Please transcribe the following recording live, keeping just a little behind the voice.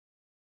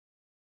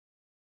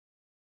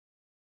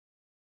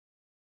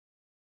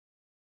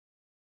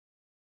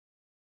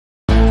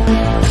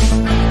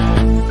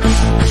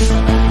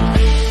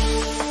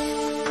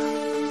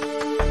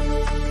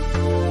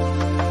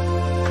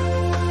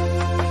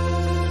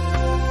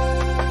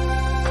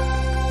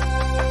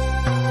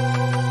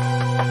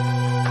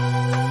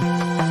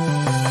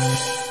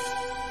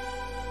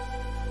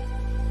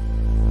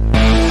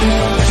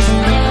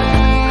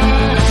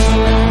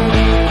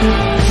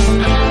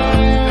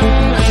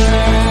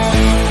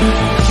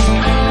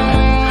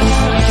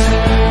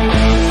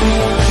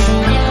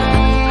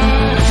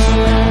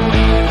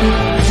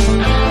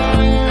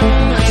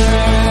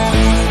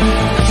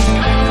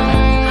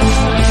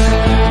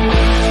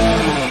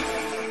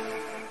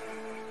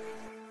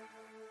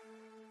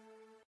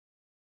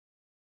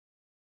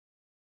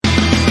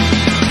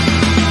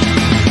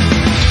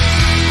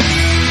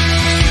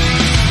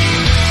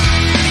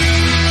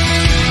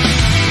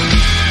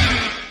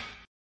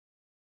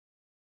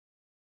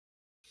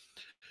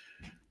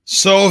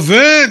So,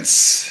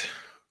 Vince,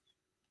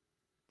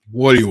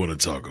 what do you want to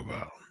talk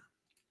about?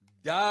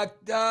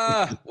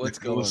 Doctor, what's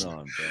going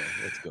on, bro?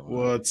 What's going on?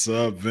 What's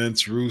up,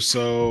 Vince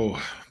Russo?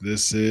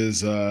 This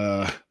is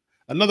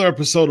another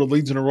episode of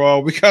Legion of Raw.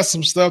 We got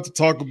some stuff to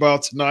talk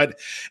about tonight,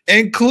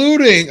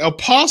 including a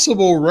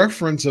possible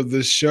reference of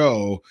this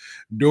show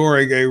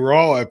during a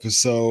Raw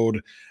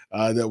episode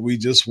that we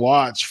just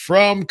watched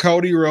from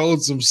Cody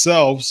Rhodes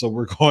himself. So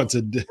we're going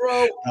to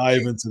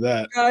dive into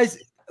that. Guys,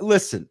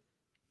 listen.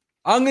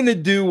 I'm going to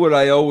do what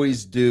I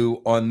always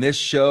do on this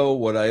show,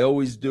 what I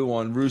always do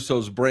on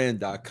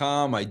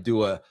russosbrand.com. I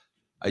do a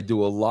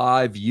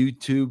live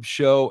YouTube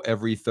show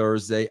every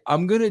Thursday.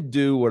 I'm going to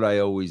do what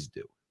I always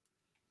do.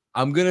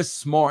 I'm going to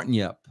smarten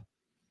you up.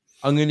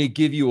 I'm going to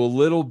give you a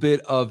little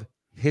bit of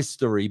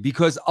history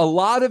because a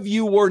lot of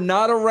you were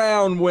not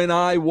around when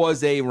I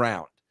was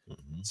around.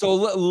 So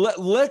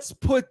let's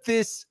put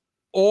this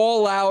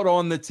all out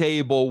on the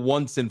table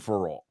once and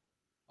for all.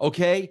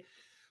 Okay?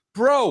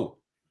 Bro,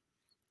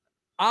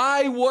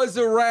 I was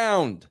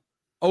around,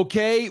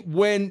 okay,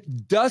 when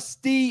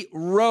Dusty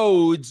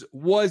Rhodes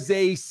was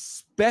a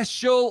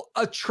special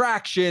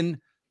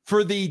attraction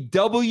for the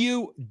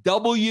WWF.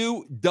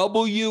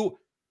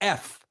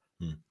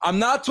 I'm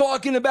not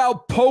talking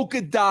about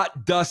polka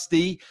dot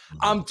Dusty.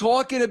 I'm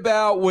talking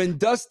about when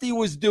Dusty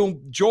was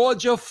doing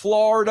Georgia,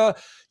 Florida.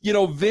 You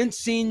know, Vince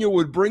Sr.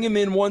 would bring him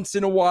in once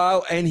in a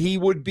while, and he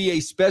would be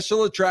a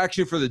special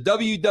attraction for the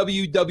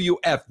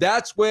WWF.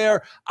 That's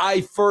where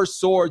I first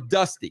saw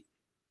Dusty.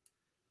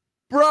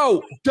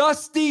 Bro,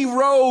 Dusty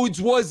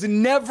Rhodes was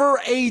never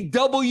a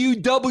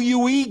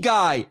WWE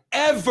guy,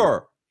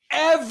 ever,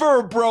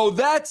 bro.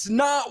 That's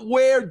not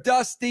where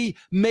Dusty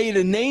made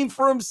a name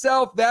for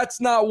himself. That's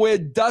not where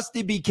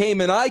Dusty became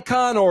an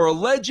icon or a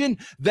legend.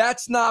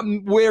 That's not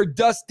where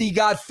Dusty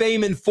got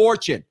fame and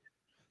fortune.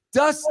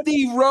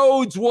 Dusty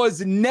Rhodes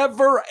was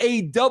never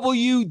a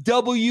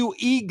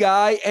WWE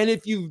guy, and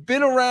if you've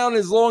been around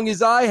as long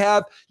as I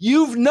have,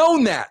 you've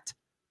known that.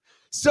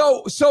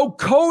 So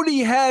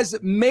Cody has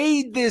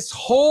made this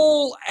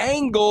whole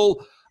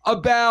angle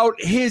about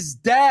his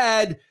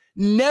dad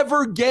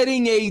never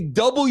getting a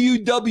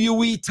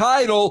WWE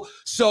title,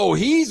 so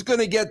he's going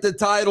to get the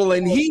title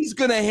and he's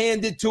going to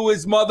hand it to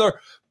his mother.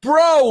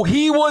 Bro,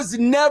 he was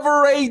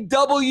never a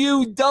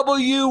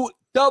WWF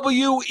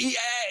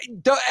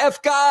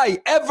guy,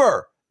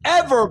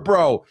 ever,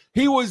 bro.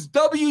 He was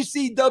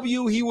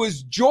WCW. He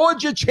was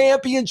Georgia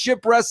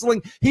Championship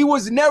Wrestling. He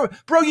was never,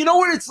 bro, you know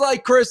what it's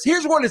like, Chris?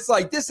 Here's what it's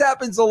like. This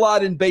happens a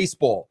lot in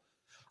baseball.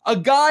 A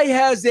guy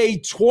has a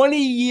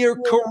 20-year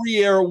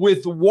career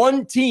with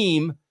one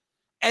team,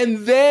 and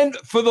then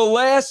for the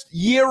last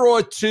year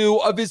or two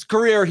of his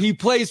career, he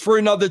plays for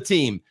another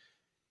team.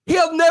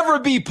 He'll never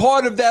be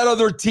part of that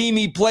other team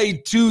he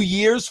played 2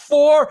 years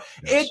for.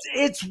 Yes.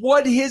 It's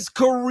what his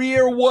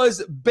career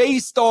was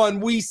based on.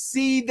 We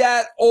see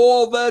that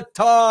all the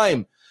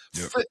time.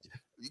 Yep.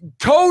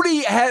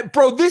 Cody had,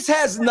 bro, this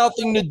has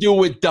nothing to do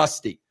with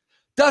Dusty.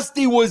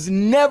 Dusty was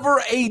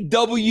never a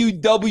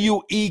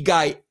WWE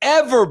guy,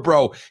 ever,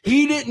 bro.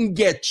 He didn't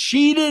get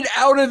cheated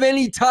out of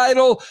any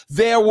title.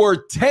 There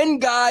were 10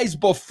 guys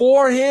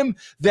before him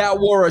that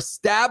were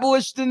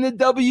established in the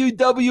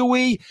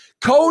WWE.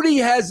 Cody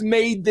has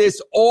made this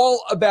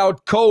all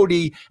about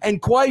Cody,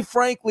 and quite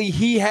frankly,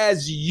 he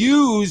has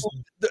used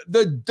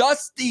the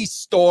Dusty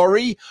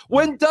story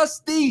when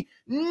Dusty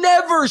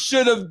never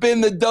should have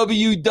been the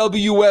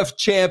WWF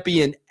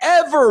champion,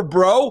 ever,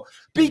 bro,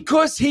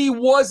 because he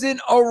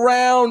wasn't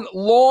around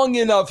long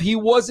enough. He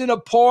wasn't a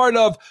part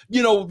of,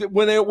 you know,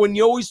 when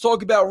you always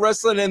talk about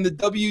wrestling and the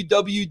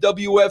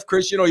WWF,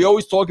 Chris, you know, you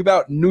always talk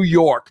about New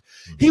York.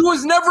 He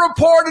was never a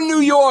part of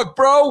New York,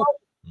 bro.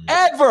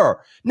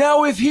 Ever.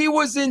 Now, if he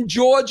was in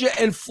Georgia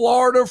and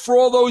Florida for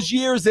all those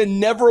years and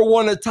never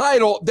won a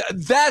title,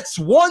 that's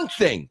one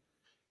thing.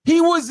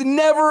 He was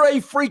never a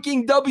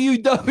freaking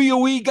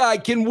WWE guy.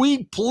 Can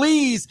we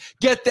please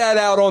get that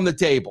out on the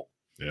table?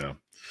 Yeah.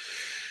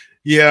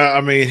 Yeah,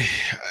 I mean,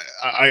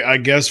 I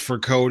guess for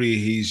Cody,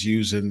 he's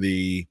using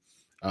the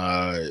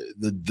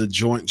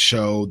joint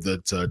show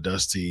that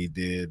Dusty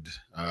did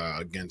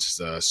against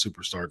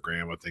Superstar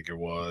Graham, I think it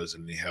was,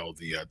 and he held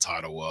the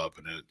title up,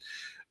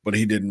 but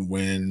he didn't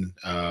win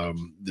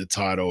the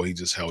title. He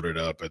just held it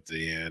up at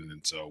the end.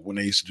 And so when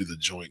they used to do the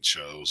joint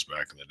shows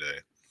back in the day,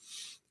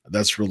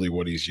 that's really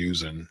what he's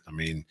using. I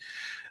mean,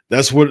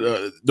 that's what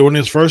during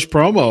his first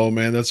promo,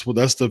 man. That's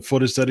the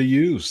footage that he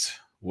used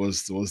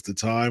was the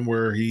time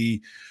where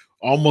he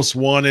almost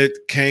won it,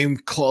 came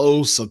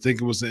close. I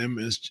think it was the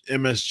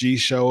MSG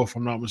show, if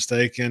I'm not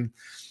mistaken,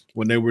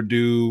 when they would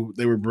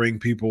bring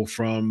people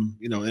from,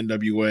 you know,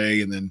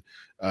 NWA, and then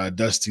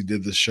Dusty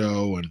did the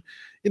show, and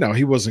you know,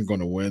 he wasn't going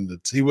to win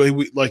he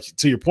like,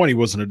 to your point, he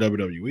wasn't a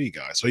WWE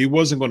guy. So he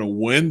wasn't going to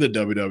win the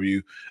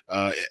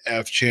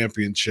WWF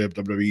championship,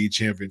 WWE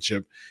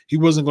championship. He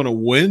wasn't going to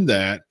win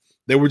that.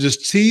 They were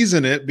just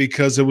teasing it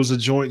because it was a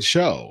joint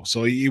show.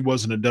 So he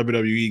wasn't a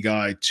WWE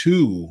guy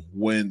to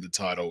win the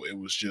title. It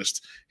was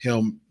just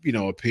him, you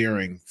know,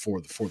 appearing for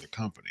the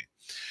company.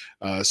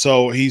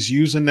 So he's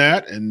using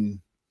that and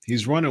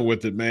he's running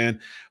with it, man.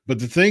 But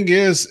the thing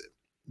is,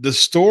 this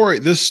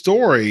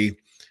story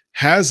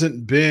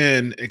hasn't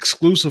been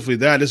exclusively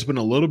that. It's been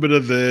a little bit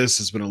of this,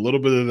 it's been a little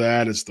bit of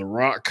that. It's The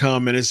Rock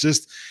coming. It's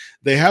just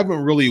they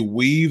haven't really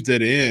weaved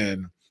it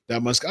in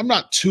that much. I'm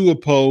not too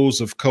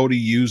opposed of Cody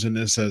using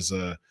this as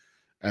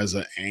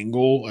an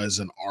angle, as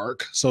an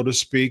arc, so to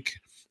speak.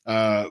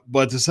 But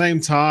at the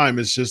same time,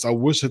 it's just I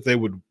wish that they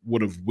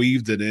would have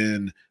weaved it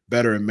in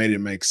better and made it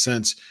make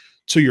sense.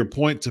 To your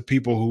point, to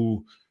people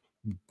who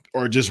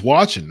are just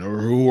watching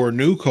or who are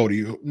new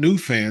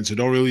fans who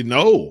don't really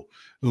know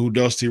who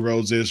Dusty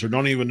Rhodes is or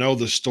don't even know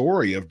the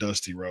story of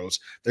Dusty Rhodes,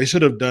 they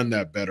should have done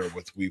that better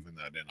with weaving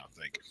that in, I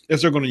think.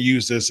 If they're going to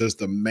use this as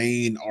the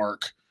main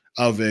arc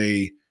of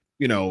a,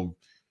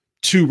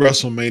 two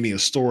WrestleMania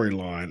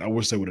storyline, I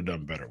wish they would have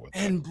done better with it.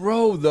 And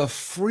bro, the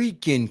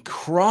freaking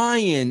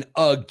crying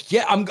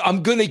again.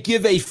 I'm gonna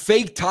give a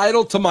fake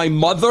title to my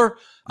mother.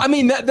 I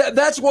mean,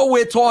 that's what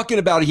we're talking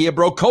about here,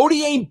 bro.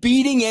 Cody ain't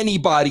beating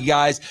anybody,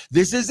 guys.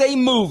 This is a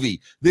movie.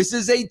 This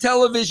is a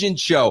television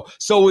show.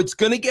 So it's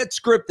gonna get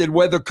scripted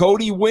whether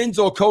Cody wins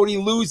or Cody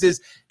loses.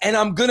 And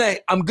I'm gonna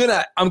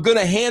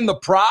hand the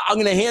prop. I'm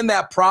gonna hand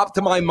that prop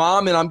to my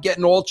mom, and I'm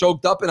getting all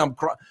choked up and I'm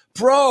crying.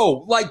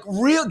 Bro, like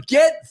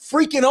get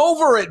freaking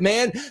over it,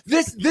 man.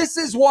 This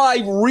is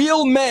why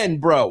real men,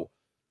 bro.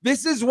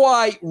 This is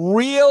why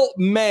real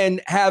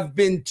men have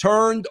been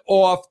turned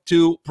off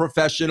to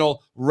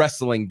professional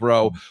wrestling,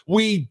 bro.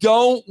 We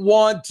don't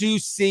want to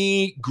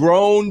see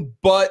grown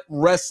butt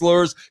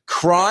wrestlers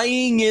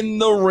crying in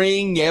the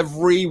ring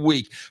every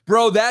week.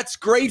 Bro, that's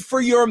great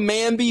for your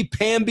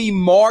mamby-pamby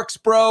marks,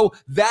 bro.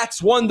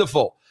 That's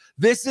wonderful.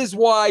 This is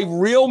why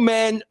real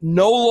men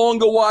no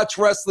longer watch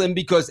wrestling,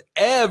 because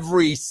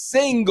every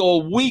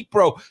single week,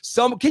 bro,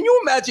 can you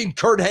imagine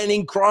Kurt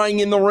Hennig crying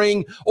in the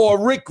ring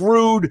or Rick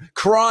Rude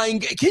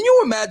crying? Can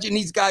you imagine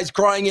these guys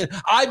crying in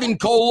Ivan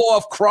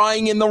Koloff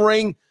crying in the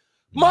ring?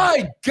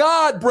 My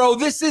God, bro,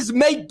 this is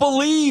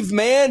make-believe,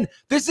 man.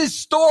 This is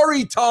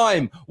story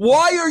time.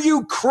 Why are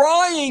you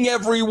crying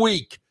every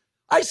week?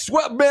 I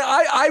swear, man,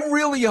 I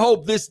really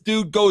hope this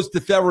dude goes to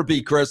therapy,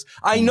 Chris.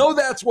 I know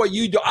that's what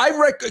you do.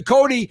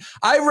 Cody,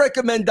 I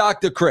recommend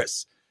Dr.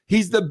 Chris.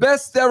 He's the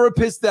best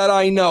therapist that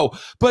I know.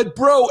 But,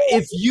 bro,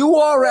 if you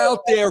are out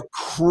there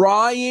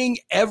crying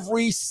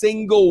every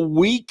single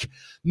week,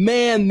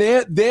 man,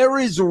 there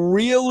is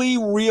really,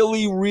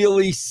 really,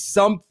 really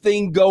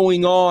something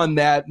going on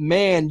that,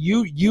 man,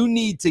 you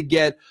need to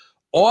get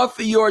off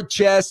of your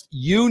chest.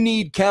 You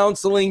need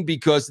counseling,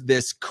 because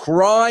this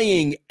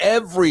crying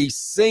every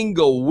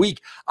single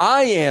week,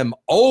 I am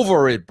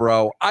over it,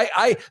 bro.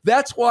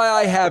 That's why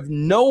I have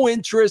no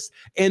interest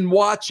in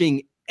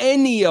watching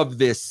any of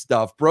this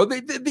stuff, bro.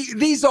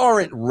 These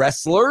aren't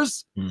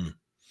wrestlers.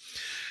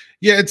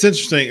 Yeah, it's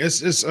interesting.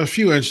 It's a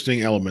few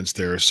interesting elements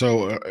there.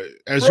 So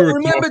as you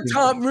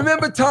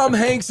remember Tom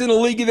Hanks in A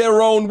League of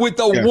Their Own with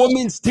the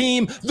women's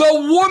team.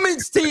 The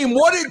women's team.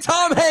 What did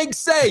Tom Hanks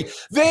say?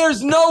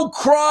 There's no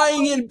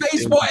crying in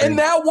baseball, and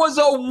that was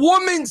a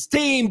women's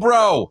team,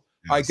 bro.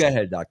 Yes. All right, go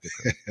ahead, Doctor.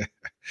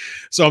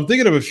 So I'm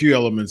thinking of a few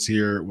elements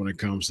here when it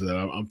comes to that.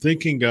 I'm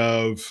thinking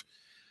of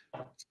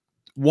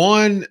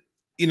one.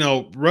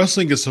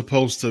 Wrestling is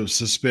supposed to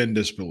suspend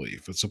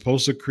disbelief. It's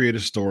supposed to create a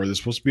story. There's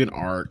supposed to be an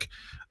arc.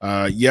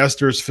 Yes,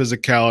 there's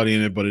physicality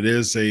in it, but it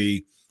is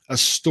a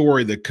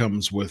story that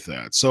comes with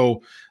that.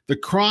 So the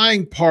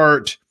crying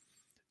part,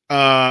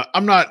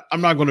 I'm not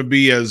going to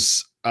be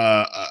as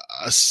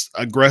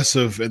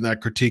aggressive in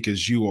that critique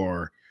as you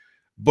are,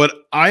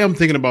 but I am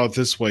thinking about it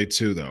this way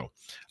too, though.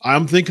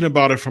 I'm thinking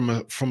about it from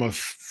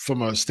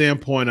a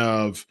standpoint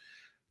of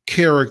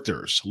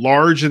characters,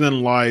 larger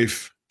than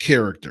life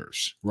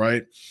characters,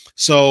 right?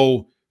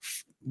 So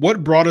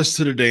what brought us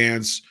to the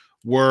dance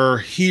were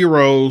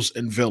heroes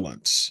and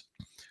villains.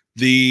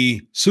 The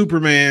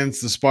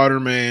Supermans, the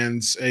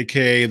Spider-Mans,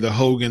 aka the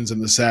Hogans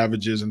and the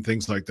Savages and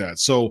things like that.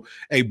 So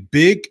a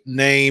big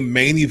name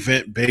main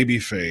event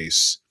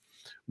babyface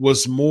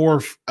was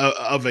more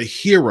of a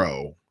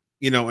hero,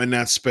 in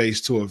that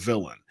space to a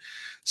villain.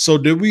 So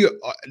did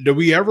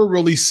we ever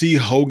really see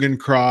Hogan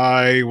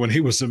cry when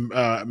he was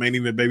a main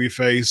event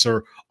babyface,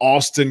 or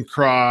Austin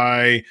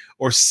cry,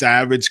 or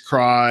Savage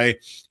cry?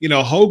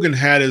 Hogan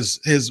had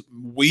his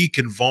weak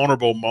and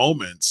vulnerable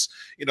moments.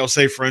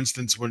 Say for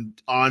instance when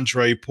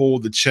Andre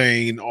pulled the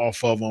chain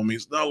off of him,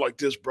 he's not like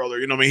this, brother.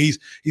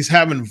 He's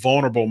having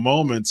vulnerable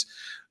moments,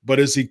 but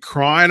is he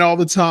crying all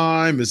the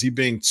time? Is he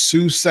being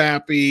too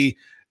sappy?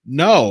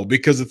 No,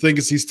 because the thing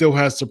is, he still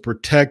has to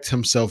protect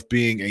himself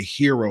being a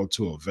hero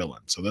to a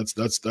villain. So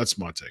that's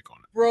my take on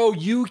it. Bro,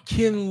 you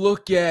can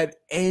look at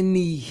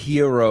any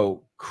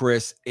hero,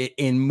 Chris,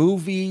 in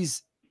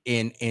movies,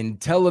 in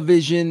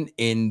television,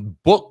 in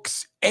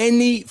books,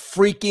 any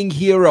freaking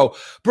hero.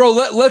 Bro,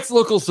 let's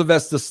look at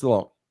Sylvester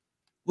Stallone.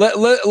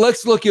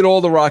 Let's look at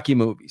all the Rocky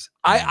movies.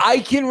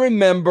 I can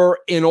remember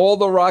in all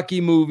the Rocky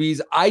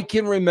movies, I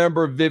can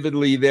remember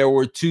vividly there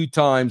were 2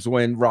 times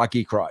when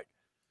Rocky cried.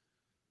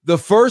 The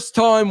first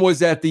time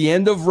was at the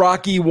end of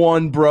Rocky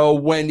 1, bro,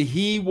 when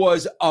he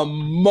was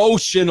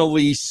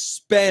emotionally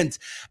spent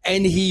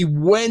and he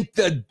went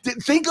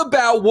think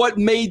about what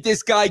made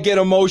this guy get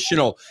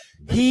emotional.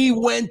 He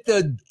went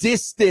the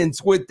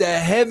distance with the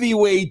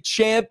heavyweight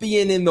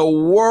champion in the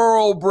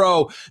world,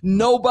 bro.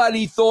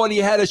 Nobody thought he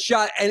had a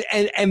shot.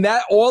 And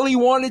that all he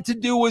wanted to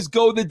do was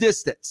go the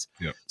distance.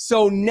 Yep.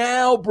 So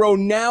now, bro,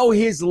 now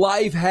his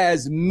life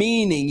has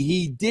meaning.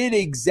 He did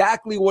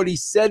exactly what he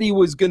said he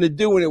was going to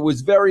do, and it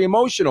was very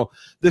emotional.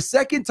 The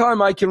second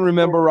time I can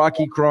remember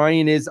Rocky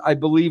crying is, I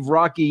believe,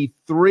 Rocky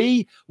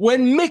 3,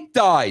 when Mick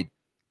died.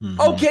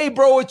 Mm-hmm. Okay,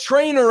 bro, a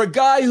trainer, a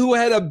guy who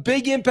had a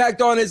big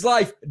impact on his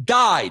life,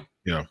 died.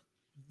 Yeah.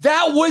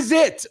 That was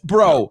it,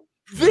 bro.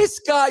 This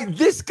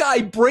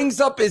guy brings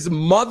up his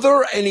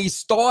mother and he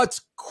starts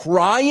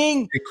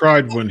crying. He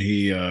cried when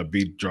he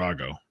beat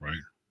Drago, right?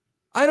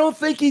 I don't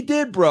think he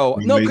did, bro.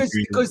 No, because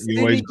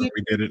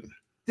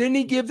didn't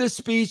he give the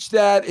speech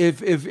that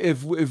if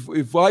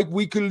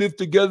we could live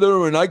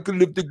together and I could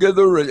live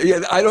together, and yeah,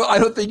 I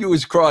don't think he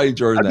was crying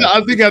during that.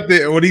 I think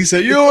when he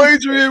said, "Yo,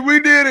 Adrian, we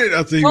did it,"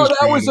 I think. No,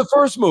 that was the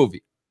first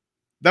movie.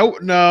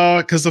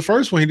 No, because the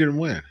first one he didn't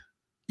win.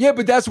 Yeah,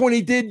 but that's when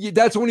he did.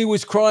 That's when he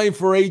was crying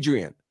for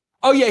Adrian.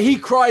 Oh yeah, he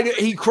cried.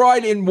 He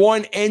cried in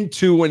 1 and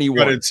 2 when he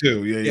won. In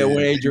 2, yeah. When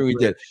Adrian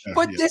did.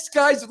 But this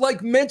guy's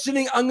like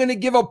mentioning, "I'm going to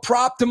give a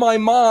prop to my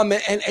mom,"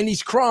 and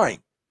he's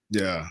crying.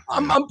 Yeah,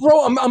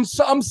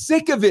 I'm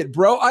sick of it,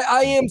 bro.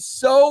 I am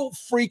so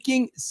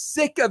freaking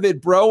sick of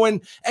it, bro.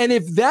 And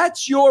if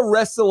that's your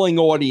wrestling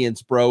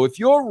audience, bro, if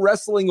your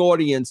wrestling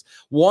audience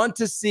want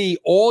to see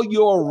all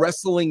your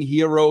wrestling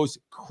heroes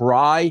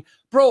cry,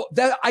 bro,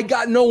 that I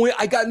got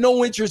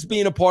no interest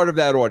being a part of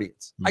that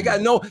audience. I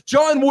got no.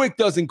 John Wick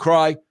doesn't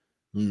cry.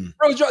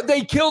 Bro,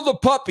 they killed the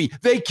puppy.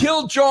 They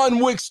killed John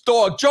Wick's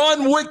dog.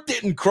 John Wick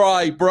didn't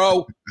cry,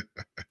 bro.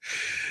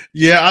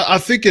 Yeah, I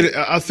think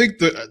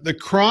the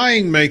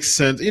crying makes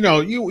sense. You know,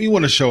 you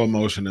want to show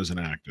emotion as an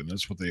actor.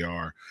 That's what they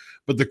are.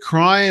 But the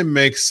crying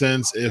makes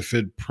sense if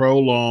it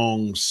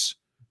prolongs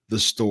the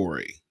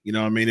story. You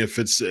know what I mean? If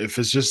it's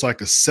just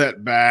like a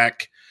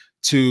setback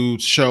to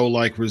show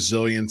like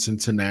resilience and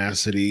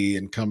tenacity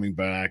and coming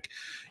back,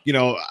 you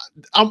know,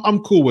 I'm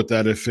cool with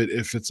that if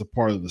it's a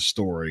part of the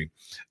story.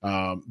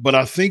 But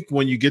I think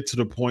when you get to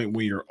the point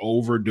where you're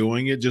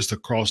overdoing it just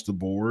across the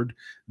board,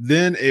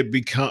 then it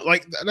becomes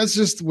like, that's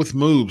just with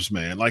moves,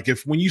 man. Like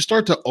when you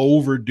start to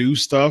overdo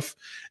stuff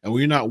and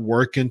when you're not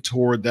working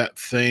toward that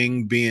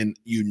thing being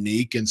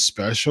unique and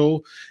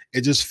special,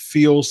 it just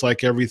feels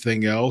like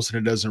everything else, and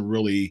it doesn't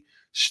really.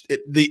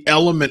 The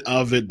element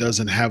of it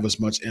doesn't have as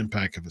much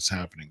impact if it's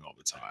happening all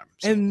the time.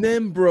 So. And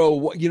then,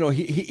 bro, you know,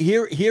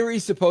 here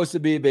he's supposed to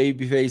be a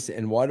babyface,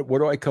 and what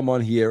do I come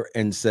on here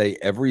and say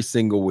every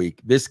single week?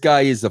 This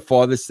guy is the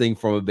farthest thing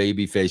from a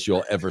babyface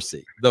you'll ever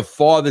see. The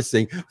farthest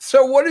thing.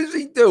 So what does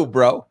he do,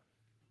 bro?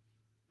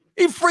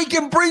 He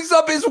freaking brings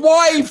up his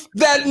wife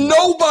that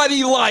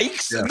nobody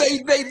likes. Yeah.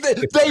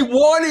 They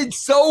wanted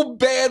so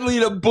badly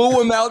to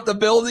boo him out the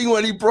building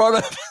when he brought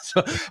up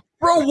his.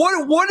 Bro,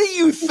 what are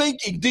you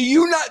thinking?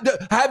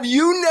 Have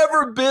you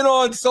never been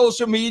on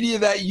social media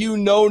that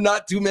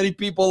not too many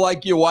people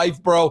like your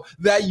wife, bro?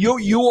 That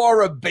you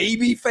are a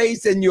baby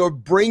face and you're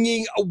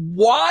bringing.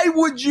 Why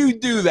would you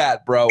do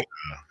that, bro?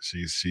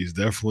 She's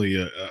definitely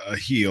a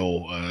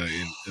heel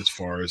as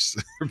far as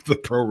the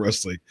pro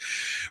wrestling.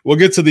 We'll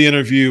get to the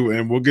interview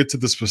and we'll get to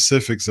the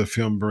specifics of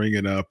him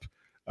bringing up.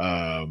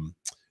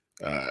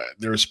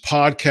 There's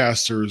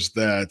podcasters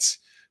that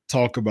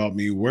talk about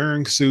me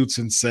wearing suits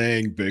and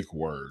saying big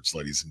words,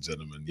 ladies and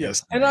gentlemen.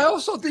 Yes. And I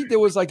also think there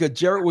was like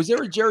was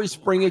there a Jerry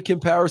Springer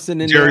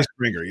comparison in Jerry there?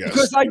 Springer, yes.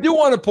 Because I do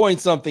want to point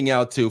something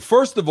out too.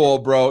 First of all,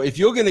 bro, if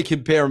you're going to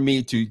compare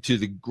me to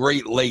the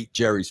great late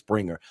Jerry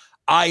Springer,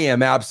 I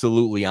am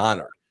absolutely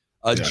honored.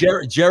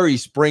 Jerry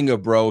Springer,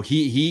 bro,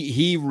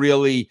 he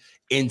really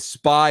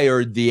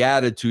inspired the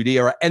Attitude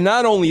Era. And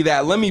not only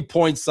that, let me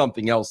point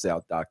something else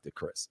out, Dr.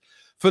 Chris.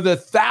 For the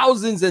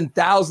thousands and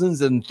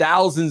thousands and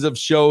thousands of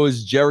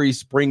shows Jerry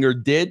Springer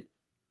did,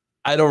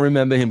 I don't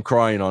remember him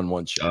crying on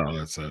one show. Oh,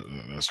 that's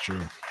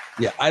true.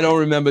 Yeah, I don't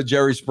remember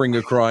Jerry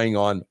Springer crying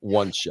on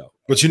one show.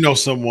 But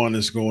someone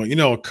is going,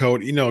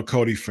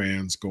 Cody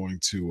fans going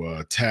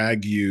to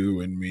tag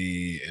you and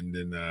me and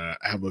then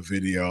have a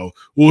video.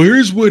 Well,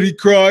 here's what he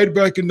cried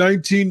back in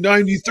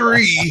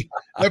 1993,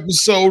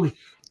 episode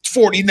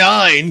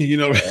 49,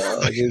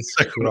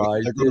 this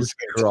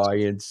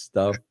crying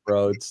stuff,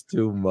 bro. It's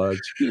too much.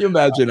 Can you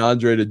imagine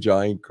Andre the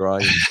Giant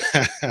crying?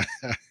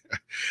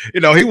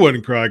 He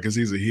wouldn't cry because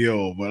he's a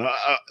heel, but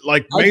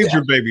like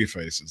major baby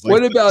faces. Like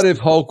what about if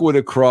Hulk would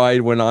have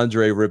cried when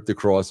Andre ripped the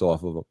cross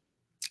off of him?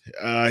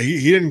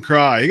 He didn't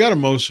cry. He got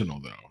emotional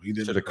though. He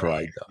didn't. Should have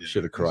cried though. Yeah,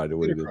 should have cried. It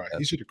would have been.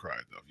 He should have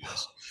cried though.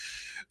 Yes.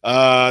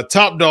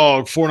 Top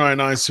Dog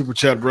 499 super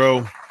chat,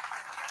 bro.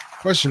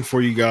 Question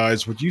for you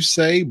guys. Would you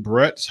say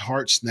Bret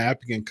Hart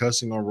snapping and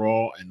cussing on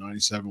Raw in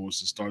 97 was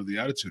the start of the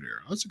Attitude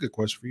Era? That's a good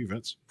question for you,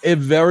 Vince. It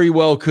very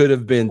well could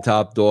have been,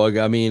 Top Dog.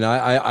 I mean,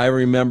 I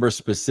remember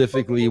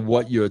specifically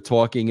what you're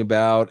talking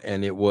about,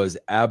 and it was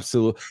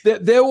absolute.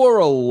 There were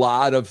a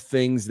lot of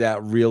things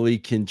that really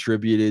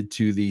contributed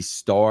to the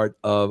start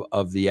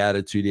of the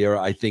Attitude Era.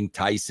 I think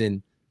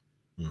Tyson,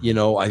 you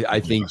know,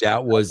 I think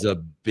that was a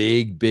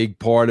big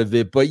part of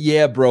it. But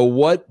yeah, bro,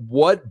 what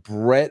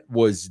Bret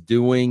was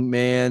doing,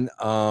 man,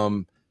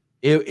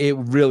 it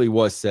really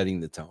was setting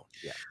the tone.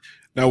 Yeah.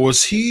 Now,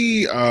 was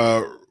he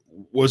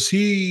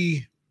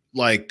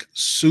like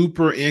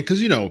super in? Because,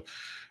 you know,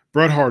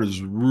 Bret Hart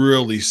is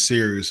really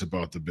serious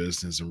about the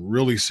business and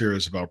really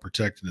serious about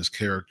protecting his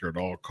character at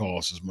all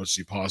costs as much as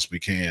he possibly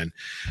can.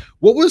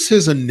 What was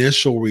his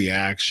initial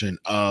reaction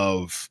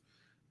of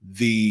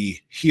the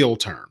heel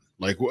turn,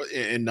 like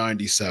in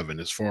 97,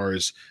 as far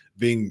as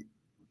being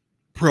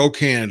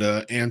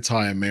pro-Canada,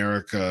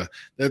 anti-America?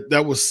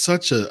 That was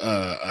such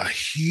a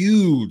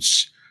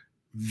huge,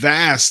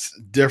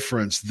 vast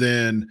difference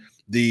than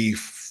the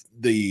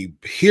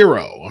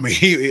hero. I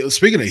mean,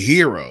 speaking of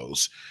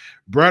heroes,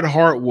 Bret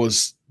Hart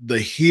was the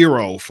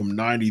hero from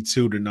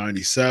 92 to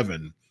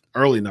 97,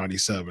 early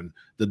 97,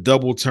 the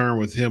double turn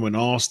with him and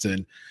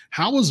Austin.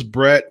 How was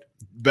Bret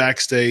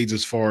backstage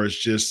as far as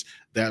just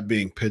that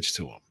being pitched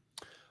to him?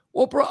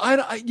 Well, bro,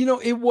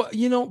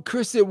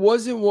 Chris, it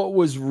wasn't what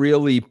was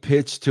really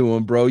pitched to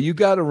him, bro. You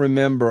got to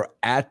remember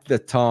at the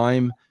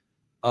time,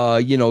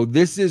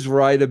 this is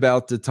right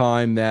about the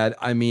time that,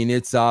 I mean,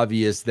 it's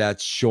obvious that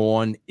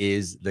Shawn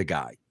is the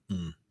guy.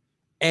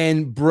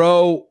 And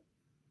bro,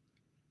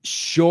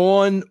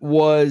 Shawn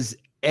was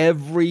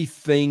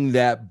everything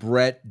that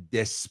Bret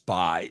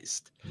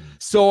despised.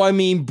 So, I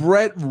mean,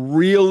 Bret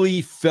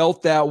really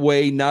felt that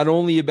way, not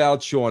only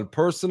about Shawn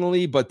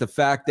personally, but the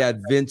fact that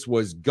Vince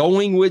was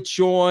going with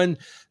Shawn,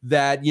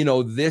 that,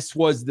 this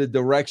was the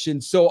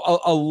direction. So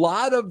a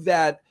lot of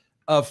that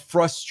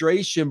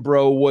frustration,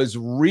 bro, was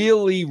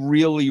really,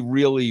 really,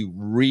 really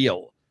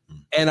real.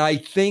 And I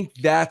think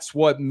that's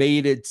what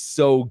made it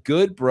so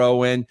good,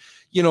 bro. And,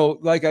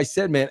 like I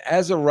said, man,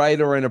 as a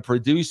writer and a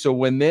producer,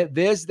 when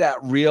there's that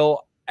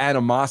real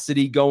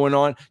animosity going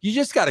on, you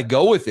just got to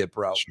go with it,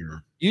 bro.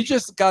 Sure. You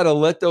just got to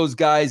let those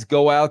guys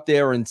go out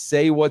there and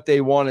say what they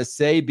want to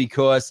say,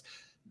 because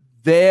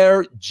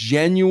they're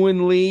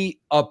genuinely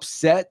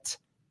upset.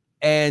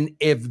 And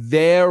if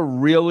they're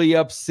really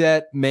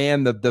upset,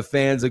 man, the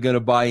fans are going to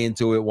buy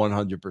into it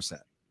 100%.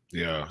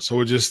 Yeah.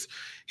 So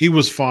he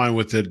was fine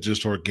with it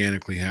just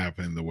organically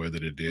happening the way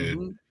that it did.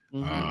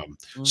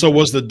 So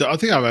I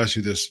think I've asked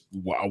you this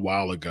a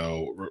while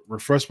ago,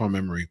 refresh my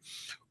memory.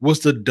 Was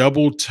the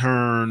double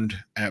turned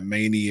at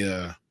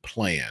Mania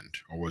planned,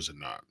 or was it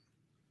not?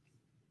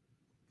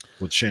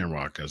 With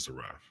Shamrock as the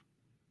ref.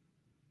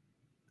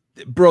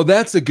 Bro,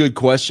 that's a good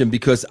question,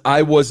 because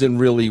I wasn't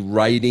really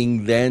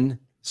writing then.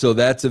 So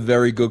that's a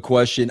very good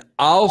question.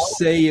 I'll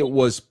say it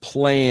was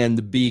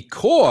planned,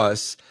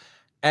 because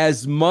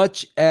as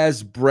much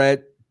as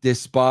Bret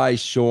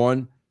despised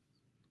Shawn,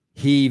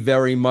 he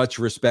very much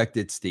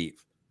respected Steve.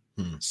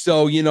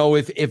 So,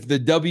 if the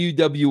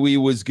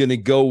WWE was going to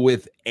go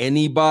with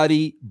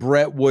anybody,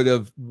 Bret would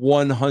have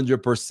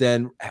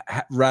 100%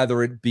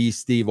 rather it be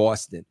Steve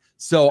Austin.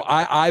 So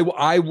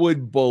I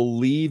would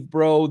believe,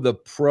 bro, the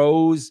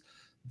pros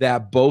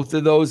that both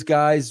of those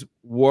guys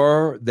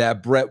were,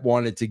 that Bret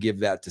wanted to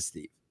give that to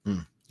Steve.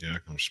 Yeah, I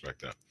can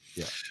respect that.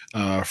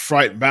 Yeah.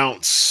 Fright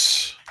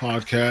Bounce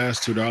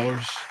podcast,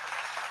 $2.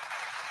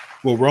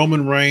 Will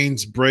Roman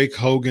Reigns break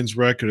Hogan's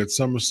record at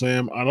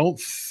SummerSlam? I don't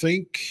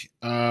think.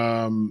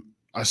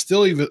 I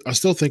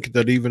still think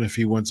that even if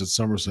he wins at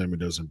SummerSlam, it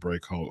doesn't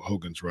break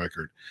Hogan's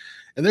record.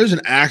 And there's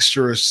an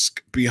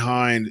asterisk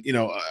behind,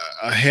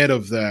 ahead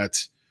of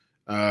that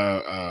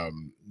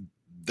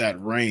that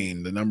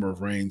reign, the number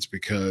of reigns,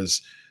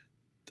 because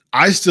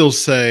I still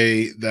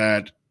say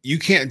that you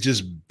can't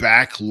just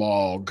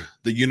backlog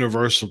the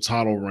Universal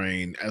title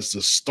reign as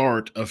the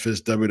start of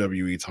his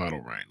WWE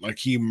title reign. Like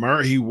he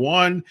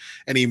won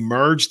and he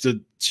merged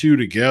the two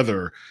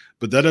together,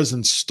 but that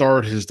doesn't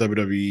start his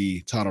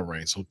WWE title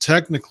reign. So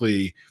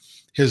technically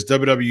his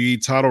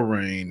WWE title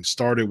reign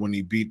started when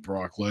he beat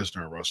Brock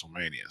Lesnar at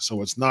WrestleMania.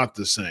 So it's not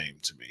the same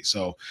to me.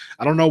 So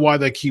I don't know why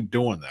they keep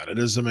doing that. It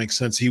doesn't make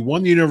sense. He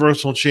won the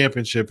Universal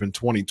Championship in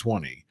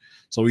 2020.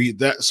 So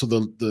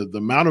the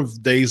amount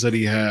of days that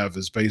he have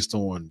is based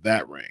on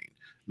that reign,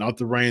 not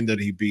the reign that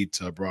he beat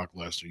Brock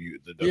Lesnar.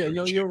 Yeah,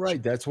 no, you're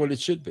right. That's what it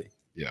should be.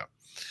 Yeah.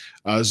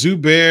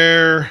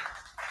 Zubair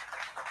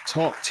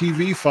Talk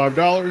TV,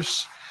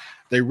 $5.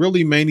 They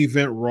really main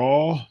event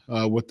Raw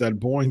with that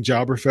boring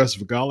Jobberfest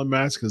of a Gauntlet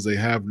match, because they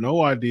have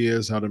no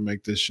ideas how to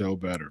make this show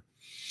better.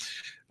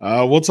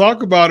 We'll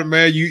talk about it,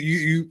 man.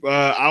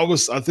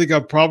 I think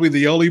I'm probably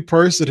the only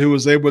person who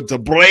was able to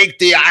break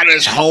the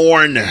Irish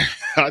horn.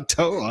 I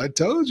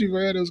told you,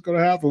 man, it was going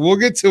to happen. We'll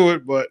get to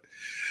it, but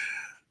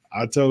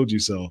I told you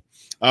so.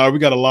 We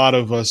got a lot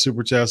of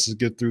super chats to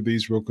get through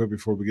these real quick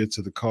before we get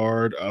to the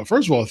card.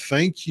 First of all,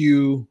 thank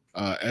you,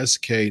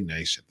 SK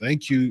Nation.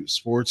 Thank you,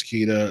 Sports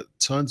Kita.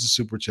 Tons of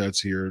super chats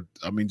here.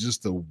 I mean,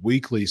 just the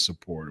weekly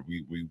support.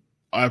 We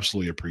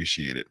absolutely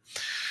appreciate it.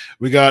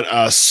 We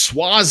got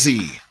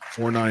Swazi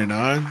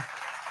 499.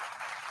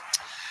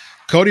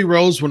 Cody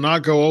Rhodes will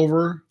not go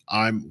over.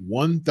 I'm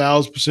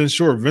 1,000%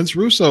 sure. Vince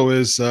Russo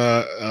is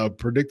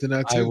predicting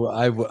that too.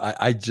 I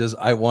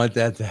want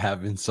that to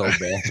happen so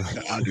bad.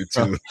 I do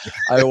too.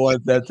 I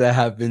want that to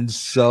happen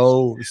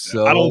so.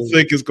 I don't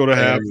think it's going to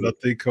happen. I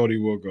think Cody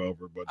will go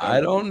over, but I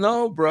don't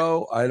know,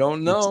 bro. I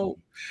don't know.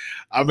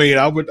 I mean,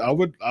 I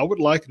would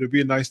like it to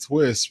be a nice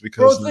twist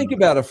because. Bro, think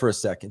about it for a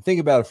second.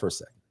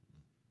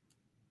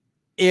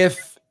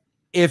 If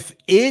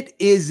it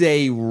is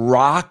a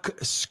Rock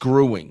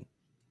screwing,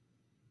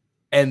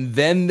 and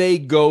then they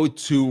go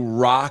to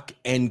Rock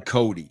and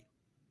Cody,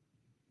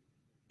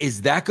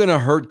 is that going to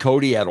hurt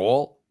Cody at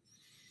all?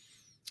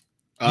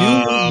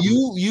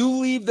 You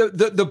leave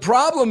the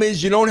problem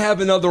is you don't have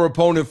another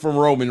opponent from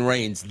Roman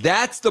Reigns.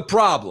 That's the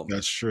problem.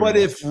 That's true. But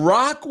if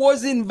Rock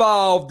was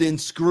involved in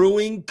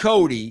screwing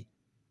Cody,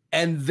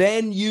 and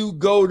then you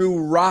go to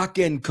Rock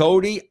and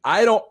Cody,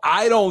 I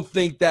don't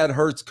think that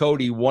hurts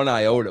Cody one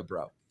iota,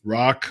 bro.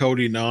 Rock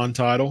Cody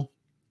non-title?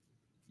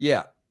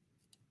 Yeah.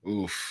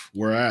 Oof.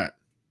 Where at?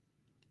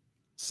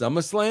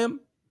 SummerSlam?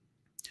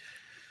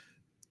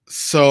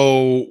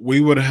 So we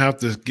would have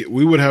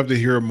to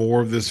hear more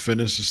of this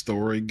finish the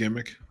story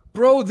gimmick.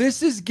 Bro,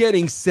 this is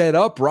getting set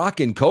up, Rock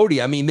and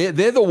Cody. I mean,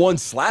 they're the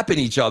ones slapping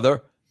each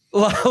other.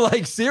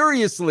 Like,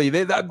 seriously,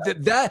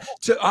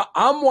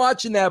 I'm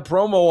watching that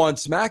promo on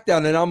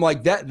SmackDown, and I'm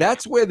like,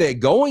 that's where they're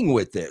going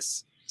with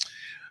this.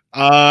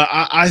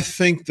 I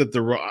think that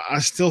I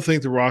still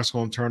think the Rock's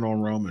going to turn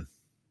on Roman.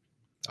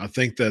 I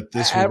think that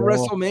this at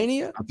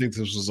WrestleMania. I think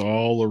this was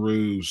all a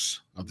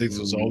ruse. I think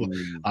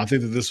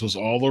that this was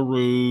all a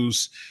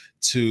ruse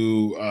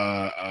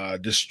to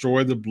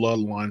destroy the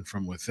bloodline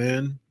from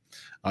within.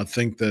 I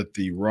think that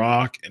the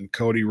Rock and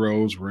Cody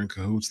Rhodes were in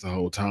cahoots the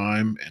whole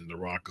time, and the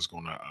Rock is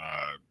going to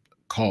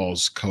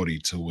cause Cody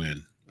to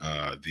win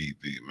the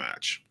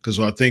match, because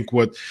I think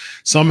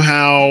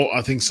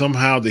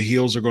somehow the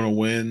heels are going to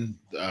win.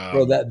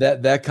 Bro,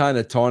 that kind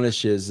of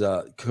tarnishes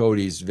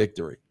Cody's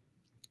victory.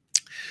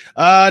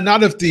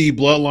 Not if the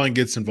bloodline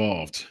gets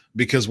involved,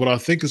 because what I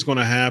think is going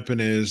to happen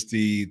is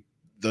the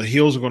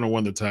heels are going to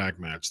win the tag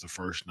match the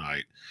first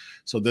night.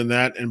 So then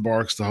that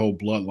embarks the whole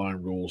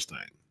bloodline rules thing.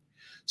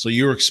 So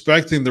you're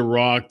expecting the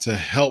Rock to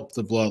help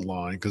the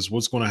bloodline, because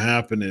what's going to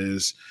happen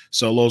is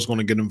Solo's going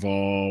to get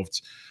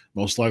involved.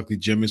 Most likely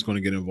Jimmy's going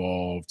to get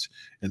involved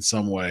in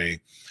some way.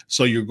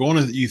 So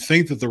you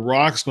think that the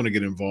Rock's going to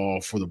get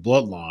involved for the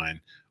bloodline,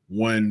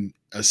 when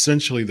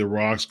essentially the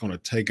Rock's going to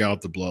take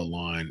out the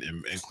bloodline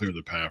and clear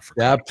the path for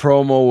that.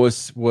 Promo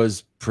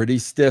was pretty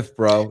stiff,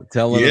 bro.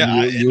 Telling him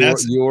you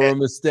were a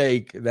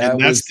mistake.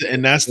 That's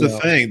the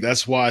thing.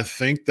 That's why I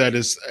think that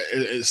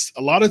it's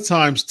a lot of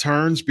times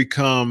turns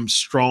become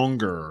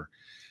stronger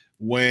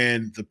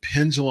when the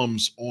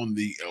pendulum's on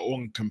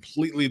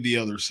completely the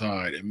other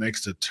side. It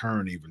makes the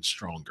turn even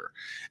stronger.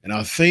 And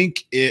I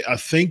think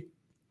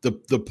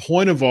the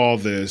point of all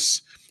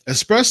this,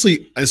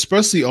 especially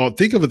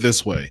think of it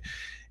this way.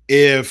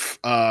 If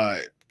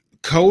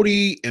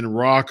Cody and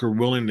Rock are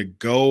willing to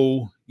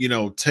go,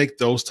 take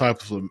those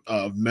types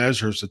of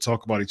measures to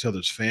talk about each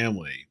other's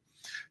family,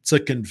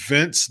 to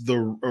convince the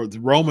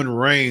Roman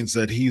Reigns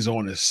that he's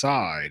on his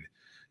side,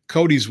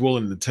 Cody's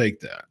willing to take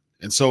that.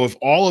 And so if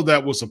all of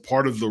that was a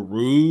part of the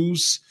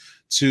ruse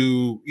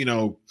to,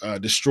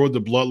 destroy the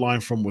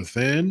bloodline from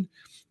within,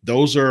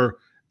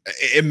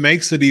 it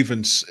makes it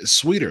even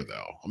sweeter,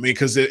 though. I mean,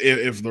 because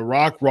if the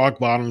Rock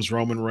bottoms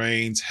Roman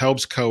Reigns,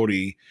 helps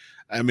Cody,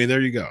 I mean,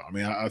 there you go. I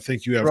mean, I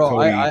think you have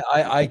Cody.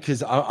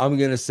 Because I'm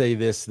going to say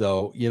this,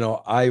 though.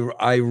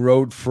 I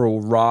wrote for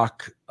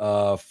Rock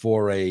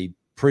for a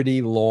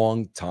pretty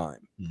long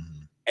time.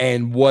 Mm-hmm.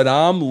 And what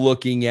I'm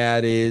looking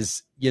at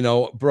is,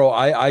 bro,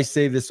 I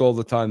say this all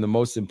the time. The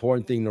most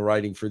important thing to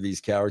writing for these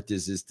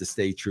characters is to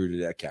stay true to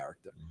that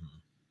character. Mm-hmm.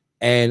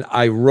 And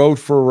I wrote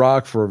for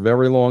Rock for a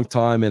very long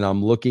time, and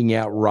I'm looking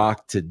at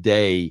Rock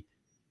today.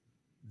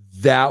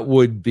 That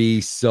would be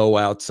so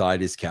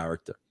outside his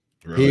character.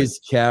 Really? His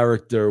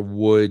character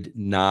would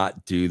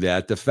not do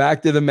that. The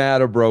fact of the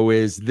matter, bro,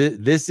 is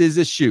this is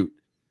a shoot.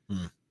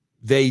 Hmm.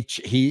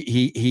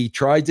 He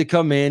tried to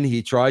come in.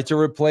 He tried to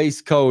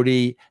replace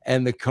Cody,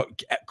 and the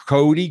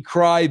Cody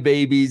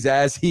crybabies,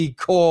 as he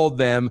called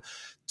them,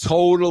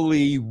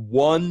 totally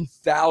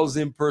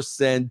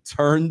 1,000%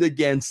 turned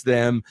against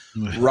them.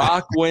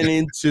 Rock went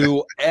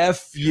into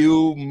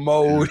FU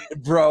mode,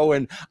 bro,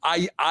 and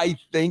I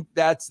think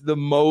that's the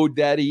mode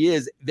that he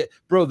is.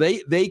 Bro,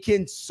 they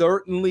can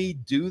certainly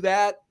do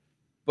that,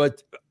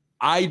 but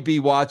I'd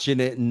be watching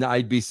it and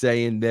I'd be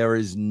saying there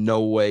is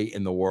no way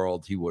in the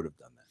world he would have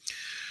done that.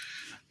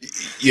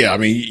 Yeah, I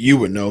mean, you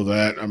would know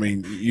that. I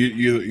mean,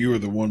 you were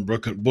the one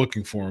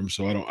booking for him,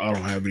 so I don't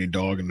have any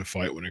dog in the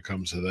fight when it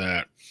comes to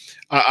that.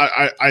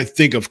 I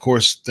think, of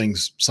course,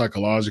 things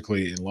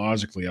psychologically and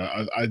logically.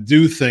 I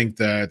do think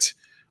that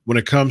when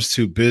it comes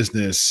to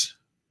business,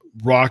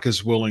 Rock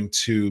is willing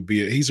to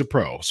be. He's a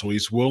pro, so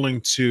he's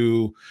willing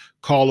to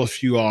call a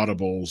few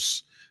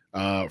audibles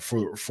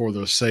for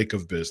the sake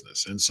of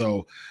business, and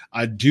so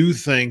I do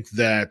think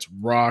that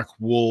Rock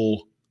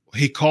will.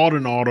 He called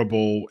an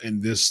audible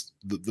in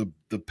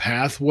the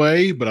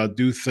pathway, but I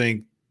do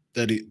think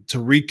that to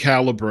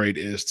recalibrate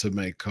is to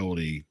make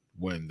Cody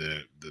win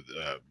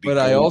But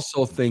I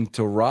also think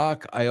to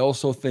Rock,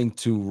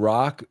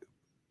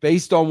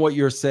 based on what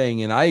you're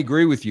saying, and I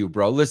agree with you,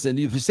 bro. Listen,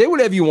 you say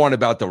whatever you want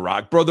about The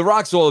Rock, bro. The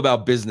Rock's all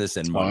about business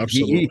and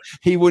money.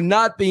 He would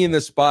not be in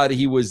the spot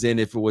he was in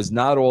if it was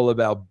not all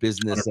about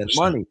business 100%. And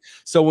money.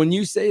 So when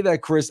you say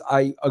that, Chris,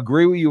 I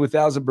agree with you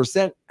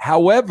 1,000%.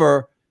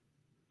 However,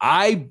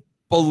 I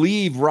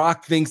believe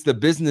Rock thinks the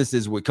business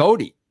is with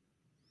Cody.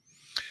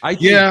 I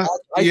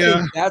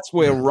think that's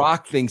where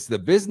Rock thinks the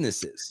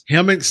business is.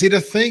 I mean, see,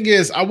 the thing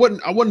is, I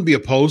wouldn't be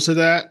opposed to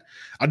that.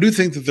 I do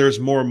think that there's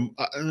more.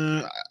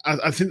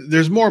 I think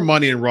there's more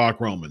money in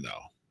Rock Roman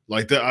though.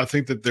 Like that, I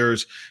think that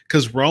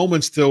because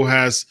Roman still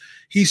has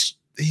he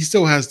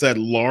still has that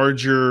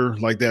larger,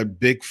 like that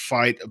big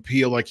fight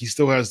appeal. Like he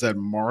still has that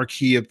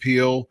marquee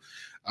appeal.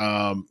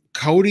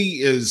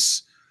 Cody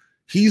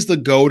he's the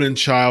golden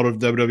child of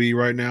WWE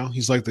right now.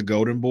 He's like the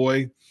golden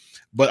boy,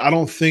 but I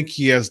don't think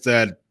he has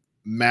that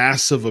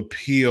massive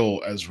appeal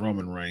as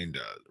Roman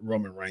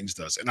Reigns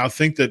does. And I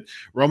think that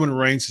Roman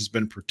Reigns has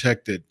been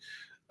protected.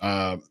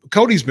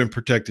 Cody's been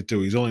protected too.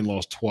 He's only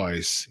lost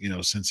twice,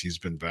 since he's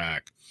been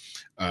back.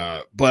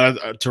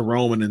 But to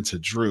Roman and to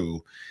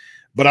Drew.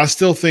 But I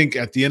still think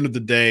at the end of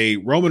the day,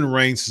 Roman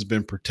Reigns has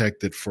been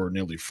protected for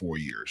nearly 4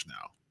 years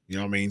now. You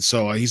know what I mean?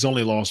 So he's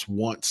only lost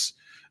once.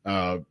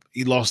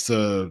 He lost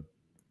to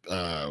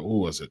who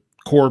was it?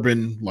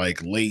 Corbin,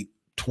 like late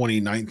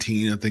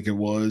 2019, I think it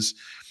was.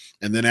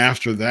 And then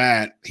after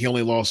that,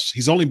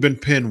 he's only been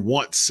pinned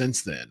once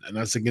since then, and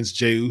that's against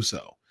Jey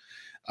Uso.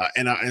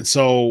 And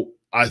so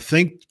I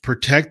think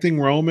protecting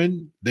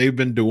Roman, they've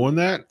been doing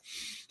that.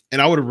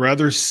 And I would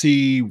rather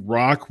see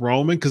Rock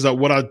Roman, because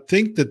what I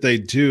think that they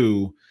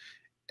do,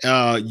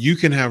 you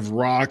can have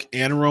Rock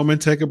and Roman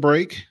take a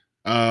break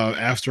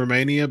after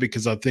Mania,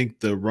 because I think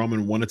the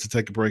Roman wanted to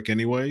take a break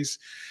anyways.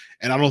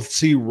 And I don't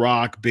see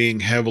Rock being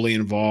heavily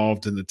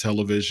involved in the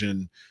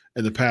television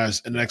in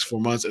the next 4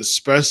 months,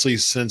 especially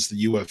since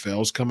the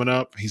UFL's coming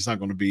up. He's not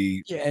going to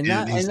be. Yeah, and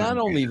not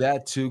only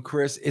that too,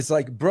 Chris. It's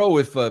like, bro,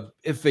 if a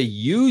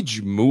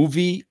huge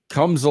movie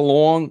comes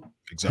along,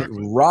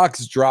 exactly,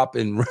 Rock's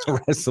dropping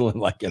wrestling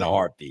like in a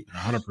heartbeat.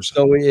 100%.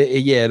 So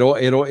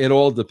it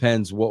all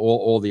depends what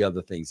all the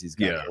other things he's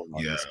got.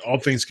 Yeah. All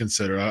things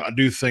considered, I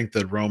do think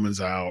that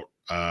Roman's out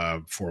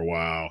for a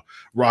while.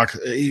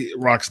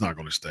 Rock's not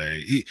going to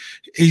stay.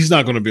 He's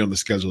not going to be on the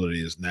schedule that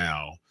he is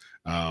now.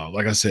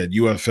 Like I said,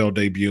 UFL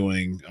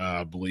debuting,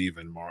 I believe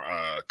in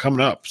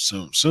coming up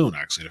soon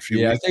actually in a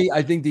few weeks.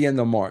 I think the end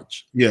of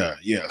March. Yeah.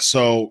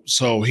 So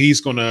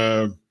he's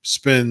gonna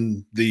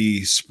spend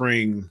the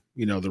spring,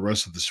 the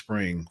rest of the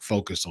spring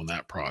focused on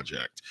that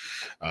project.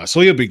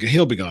 So he'll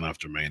be gone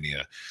after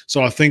Mania.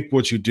 So I think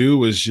what you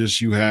do is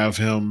just you have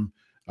him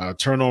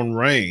turn on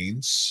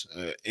Reigns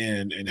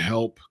and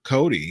help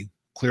Cody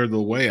clear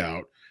the way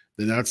out.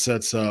 Then that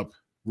sets up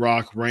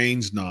Rock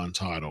Reigns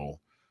non-title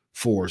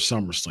for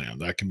SummerSlam.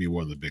 That can be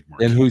one of the big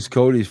markets. And who's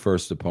Cody's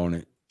first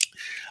opponent?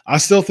 I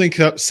still think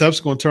Seth's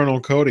going to turn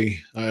on Cody.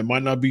 It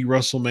might not be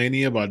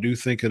WrestleMania, but I do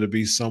think it'll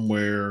be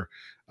somewhere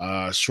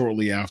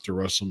shortly after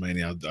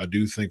WrestleMania. I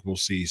do think we'll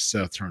see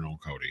Seth turn on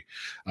Cody.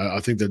 I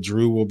think that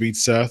Drew will beat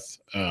Seth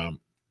on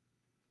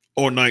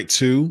night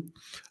 2.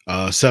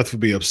 Seth will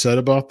be upset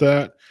about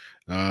that.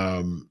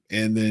 And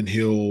then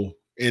you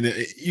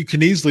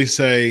can easily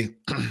say,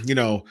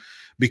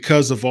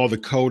 because of all the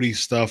Cody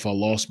stuff, I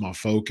lost my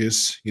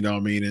focus, you know what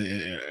I mean?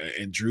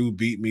 And Drew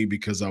beat me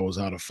because I was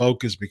out of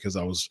focus, because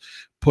I was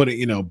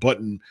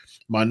butting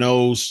my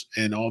nose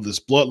and all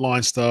this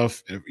bloodline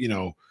stuff.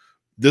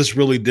 This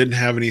really didn't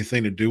have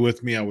anything to do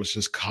with me. I was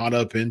just caught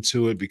up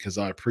into it because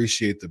I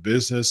appreciate the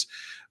business.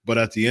 But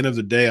at the end of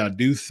the day, I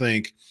do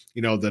think,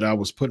 that I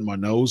was putting my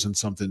nose in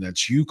something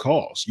that you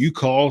caused. You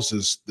caused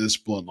this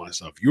bloodline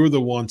stuff. You're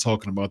the one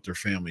talking about their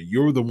family.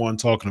 You're the one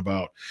talking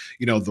about,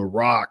 The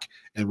Rock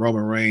and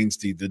Roman Reigns,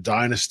 the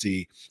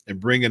dynasty, and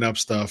bringing up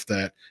stuff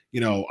that,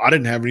 I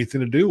didn't have anything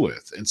to do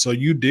with. And so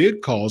you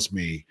did cause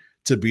me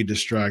to be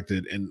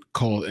distracted and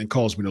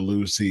cause me to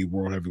lose the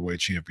World Heavyweight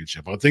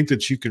Championship. I think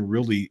that you can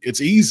it's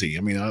easy.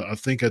 I mean, I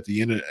think at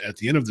the end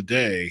of the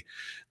day,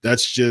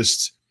 that's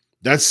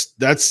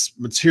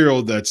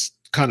material that's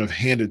kind of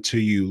handed to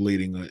you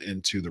leading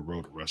into the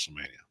road to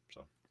WrestleMania.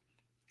 So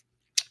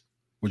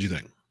what do you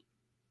think?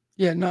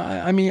 Yeah, no,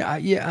 I mean,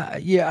 I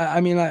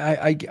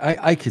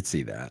could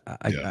see that.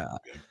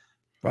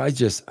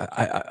 But it's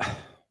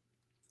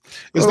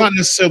not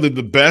necessarily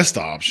the best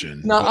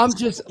option. No, I'm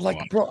just like,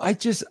 bro,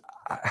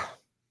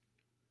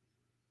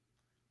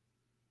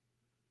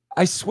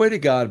 I swear to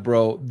God,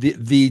 bro,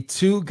 the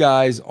two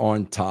guys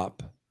on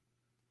top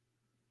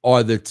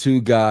are the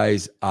two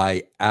guys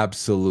I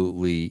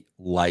absolutely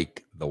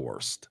like the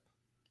worst.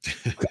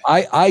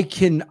 I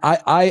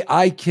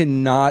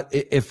cannot,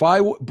 if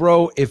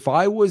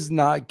I was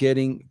not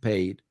getting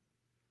paid,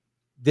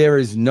 there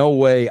is no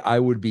way I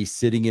would be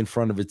sitting in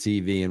front of a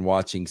TV and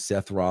watching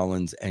Seth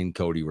Rollins and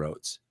Cody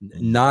Rhodes.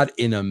 Not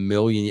in a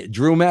million.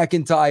 Drew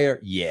McIntyre,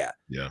 yeah.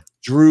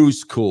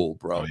 Drew's cool,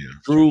 bro. Oh, yeah.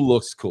 Drew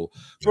looks cool,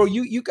 bro.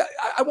 You got.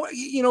 I want,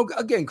 you know,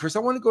 again, Chris. I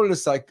want to go to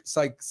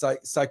the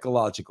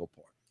psychological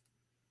part.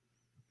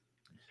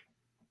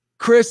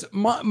 Chris,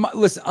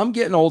 listen, I'm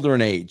getting older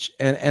in age,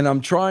 and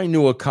I'm trying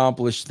to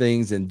accomplish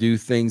things and do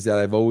things that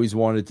I've always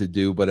wanted to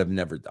do, but I've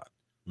never done.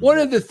 One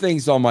of the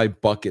things on my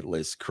bucket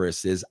list,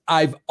 Chris, is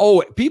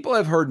people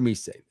have heard me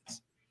say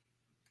this.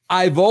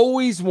 I've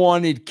always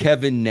wanted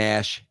Kevin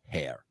Nash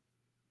hair.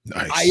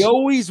 Nice. I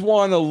always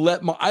want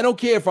to I don't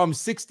care if I'm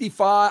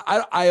 65.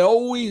 I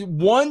always,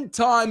 one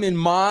time in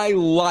my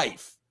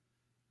life,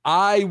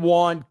 I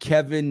want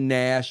Kevin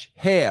Nash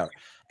hair.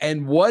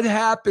 And what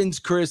happens,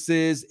 Chris,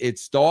 is it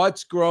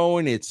starts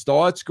growing.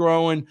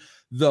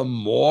 The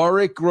more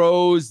it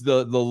grows,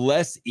 the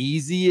less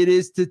easy it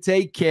is to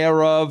take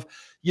care of.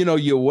 You know,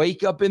 you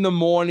wake up in the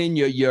morning,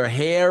 your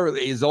hair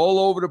is all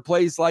over the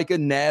place like a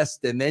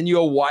nest. And then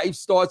your wife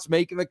starts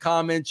making the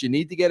comments, you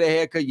need to get a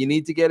haircut, you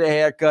need to get a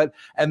haircut.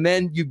 And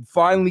then you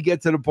finally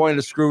get to the point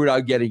of screw it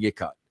out, getting it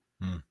cut.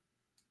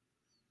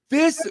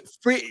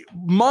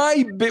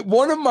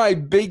 One of my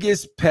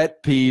biggest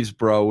pet peeves,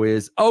 bro,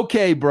 is,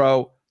 okay,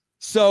 bro,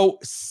 so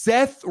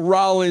Seth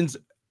Rollins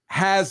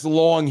has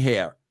long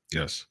hair.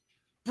 Yes.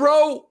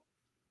 Bro,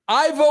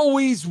 I've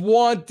always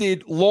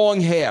wanted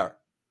long hair.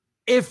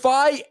 If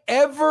I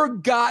ever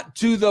got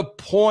to the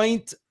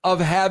point of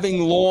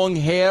having long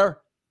hair,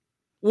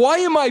 why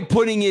am I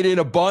putting it in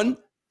a bun?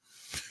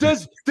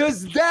 Does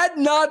that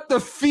not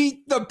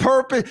defeat the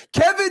purpose?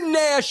 Kevin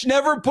Nash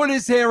never put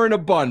his hair in a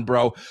bun,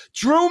 bro.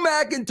 Drew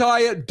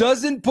McIntyre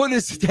doesn't put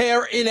his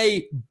hair in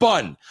a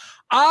bun.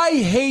 I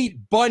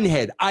hate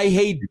bunhead. I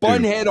hate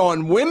bunhead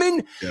on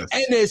women,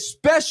 and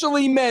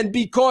especially men,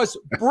 because,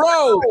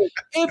 bro,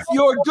 if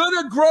you're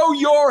going to grow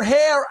your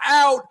hair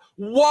out,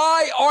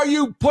 why are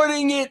you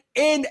putting it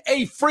in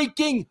a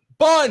freaking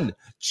bun?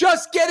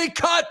 Just get it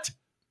cut.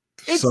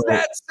 It's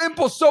that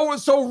simple.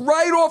 So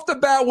right off the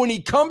bat, when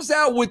he comes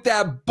out with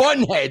that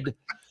bunhead,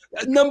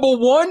 number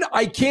one,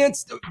 I can't,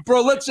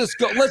 bro, let's just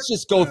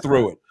go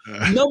through it.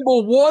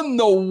 Number one,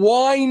 the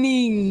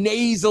whiny,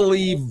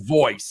 nasally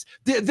voice.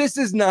 This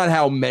is not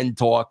how men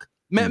talk.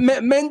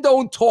 Men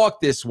don't talk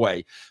this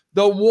way.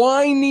 The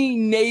whiny,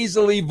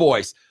 nasally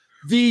voice.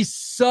 These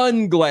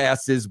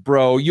sunglasses,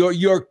 bro.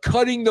 You're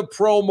cutting the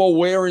promo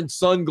wearing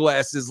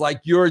sunglasses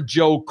like you're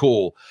Joe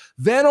Cool.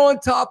 Then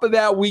on top of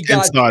that, we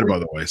got inside, by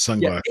the way,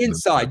 sunglasses. Yeah,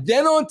 inside.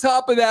 Then on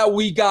top of that,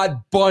 we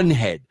got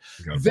bunhead.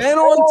 Then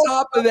on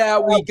top of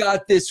that, we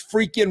got this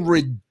freaking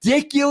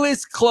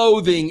ridiculous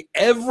clothing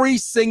every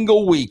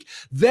single week.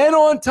 Then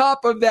on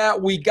top of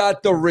that, we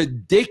got the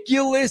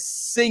ridiculous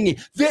singing.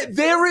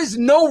 There is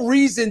no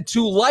reason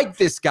to like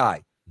this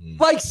guy.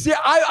 Like, see,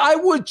 I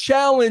would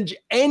challenge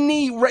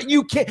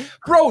you can't,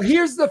 bro.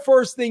 Here's the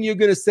first thing you're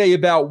going to say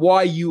about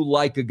why you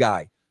like a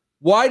guy.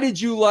 Why did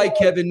you like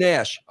Kevin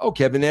Nash? Oh,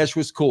 Kevin Nash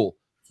was cool.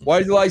 Why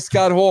did you like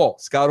Scott Hall?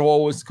 Scott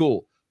Hall was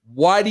cool.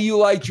 Why do you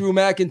like Drew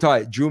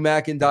McIntyre? Drew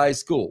McIntyre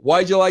is cool.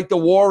 Why did you like The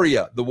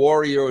Warrior? The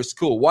Warrior was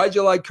cool. Why did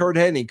you like Kurt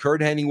Hennig?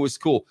 Kurt Hennig was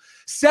cool.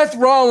 Seth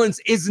Rollins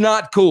is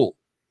not cool.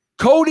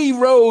 Cody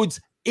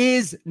Rhodes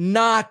is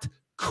not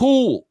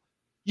cool.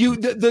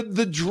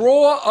 The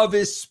draw of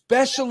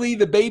especially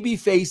the baby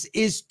face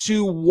is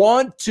to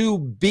want to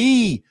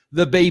be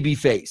the baby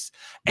face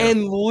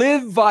and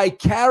live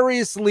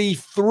vicariously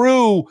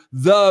through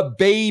the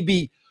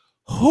baby.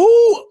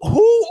 Who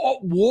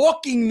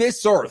walking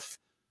this earth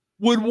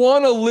would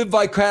want to live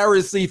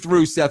vicariously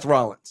through Seth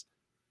Rollins?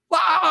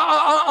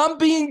 I'm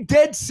being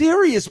dead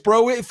serious,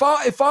 bro. If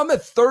I'm a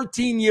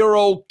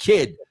 13-year-old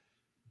kid,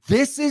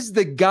 this is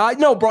the guy.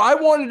 No, bro, I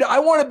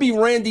want to be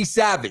Randy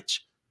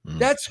Savage.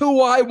 That's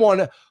who I want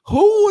to.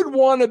 Who would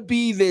want to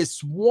be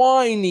this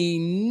whiny,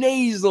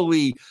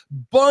 nasally,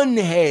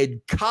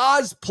 bunhead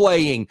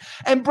cosplaying?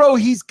 And bro,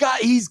 he's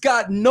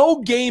got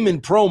no game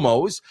in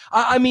promos.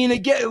 I mean,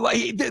 again,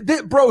 like,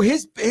 bro,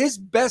 his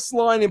best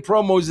line in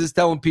promos is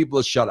telling people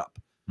to shut up.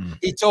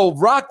 He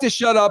told Rock to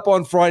shut up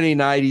on Friday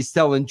night. He's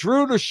telling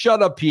Drew to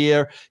shut up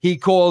here. He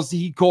calls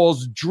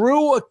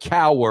Drew a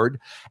coward.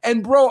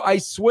 And bro, I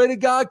swear to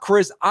God,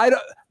 Chris,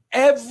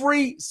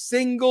 every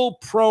single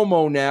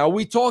promo now,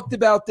 we talked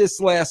about this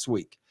last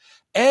week.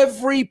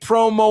 Every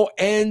promo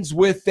ends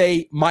with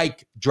a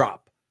mic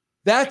drop.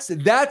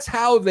 That's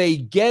how they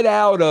get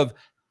out of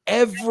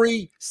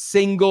every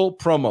single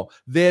promo.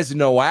 There's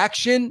no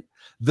action.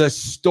 The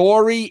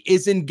story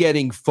isn't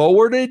getting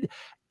forwarded.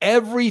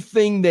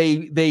 everything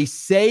they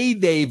say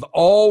they've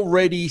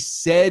already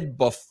said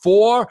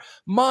before.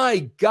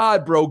 My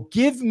God, bro,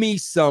 give me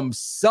some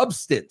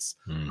substance.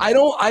 I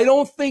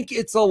don't think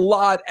it's a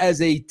lot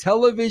as a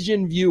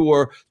television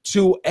viewer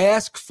to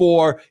ask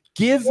for.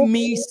 Give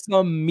me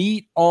some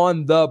meat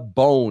on the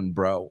bone,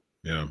 bro.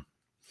 Yeah.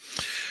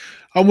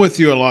 I'm with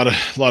you a lot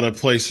of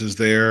places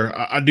there.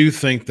 I do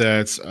think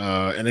that,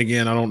 and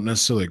again, I don't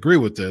necessarily agree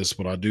with this,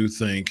 but I do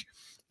think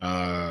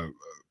an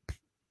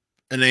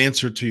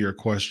answer to your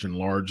question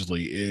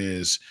largely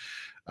is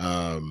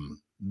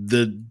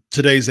the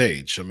today's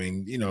age. I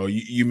mean,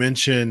 you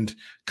mentioned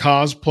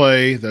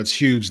cosplay. That's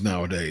huge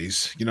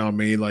nowadays. You know what I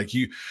mean? Like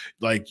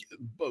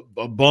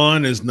a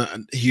bun is not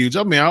huge.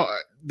 I mean,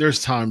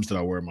 there's times that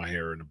I wear my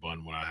hair in a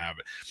bun when I have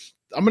it.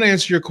 I'm going to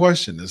answer your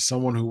question as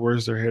someone who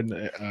wears their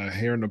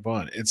hair in a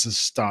bun. It's a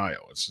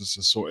style. It's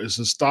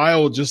a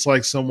style, just like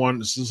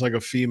it's just like a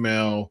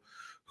female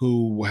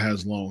who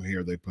has long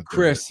hair. They put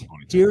Chris.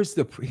 Here's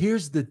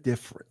the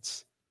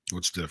difference.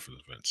 What's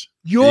different, Vince?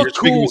 You're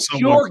cool.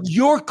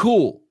 You're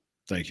cool.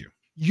 Thank you.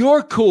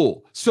 You're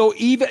cool. So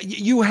even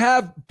you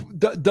have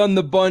done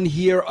the bun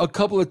here a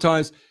couple of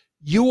times.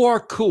 You are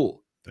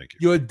cool. Thank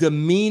you. Your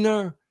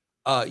demeanor.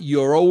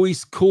 You're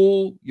always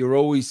cool. You're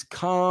always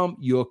calm.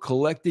 You're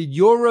collected.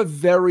 You're a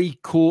very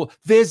cool.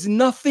 There's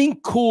nothing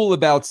cool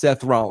about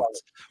Seth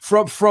Rollins.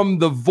 From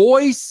the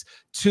voice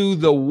to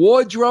the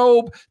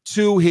wardrobe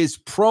to his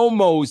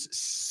promos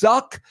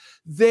suck.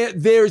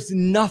 There's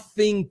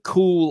nothing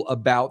cool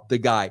about the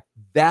guy.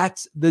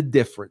 That's the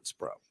difference,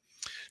 bro.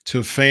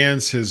 To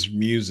fans, his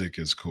music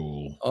is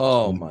cool.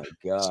 Oh my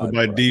God. So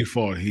by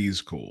default,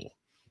 he's cool.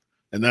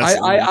 And that's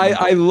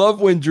I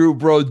love when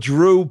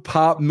Drew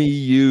popped me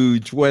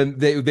huge when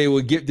they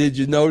would give. Did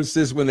you notice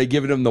this when they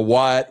giving him the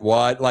what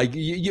like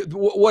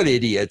what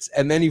idiots?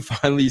 And then he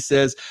finally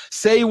says,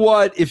 "Say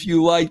what if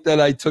you like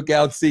that I took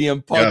out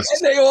CM Punk."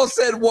 Yes. And they all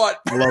said what?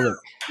 I love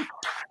it.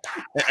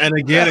 And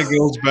again, it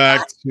goes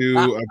back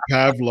to a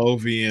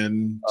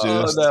Pavlovian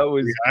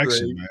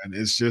reaction, man.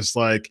 It's just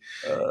like,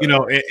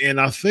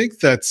 and I think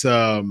that's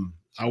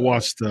I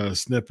watched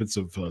snippets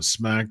of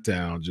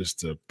SmackDown just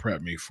to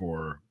prep me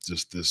for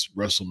just this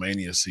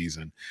WrestleMania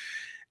season,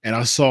 and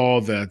I saw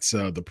that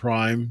the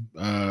Prime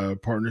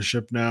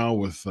partnership now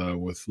with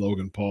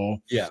Logan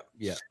Paul. Yeah.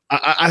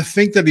 I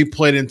think that he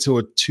played into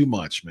it too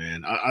much,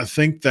 man. I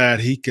think that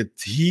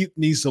he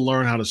needs to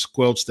learn how to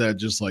squelch that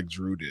just like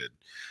Drew did.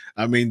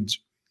 I mean,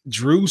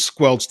 Drew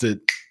squelched it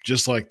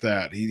just like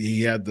that.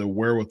 He had the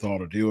wherewithal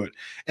to do it.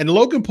 And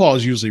Logan Paul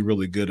is usually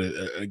really good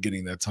at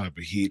getting that type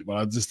of heat, but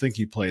I just think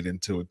he played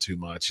into it too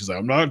much. He's like,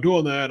 I'm not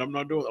doing that. I'm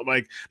not doing it. I'm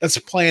like, that's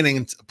playing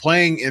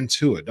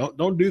into it.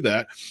 Don't do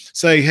that.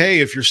 Say, hey,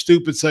 if you're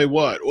stupid, say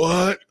what?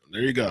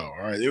 There you go.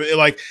 All right.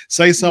 Like,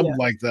 say something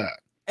like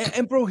that.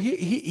 And bro,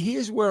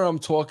 here's where I'm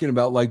talking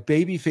about, like,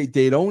 babyface.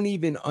 They don't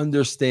even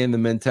understand the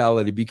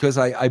mentality, because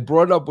I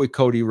brought up with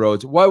Cody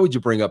Rhodes. Why would you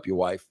bring up your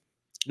wife?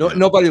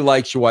 Nobody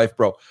likes your wife,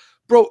 bro.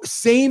 Bro,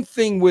 same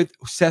thing with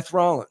Seth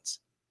Rollins.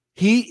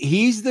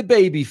 He's the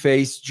baby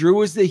face.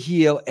 Drew is the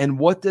heel. And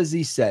what does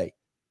he say?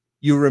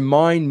 You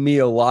remind me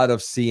a lot of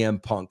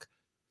CM Punk.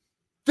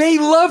 They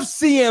love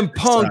CM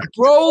Punk,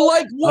 bro.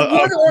 Like, what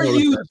are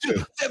you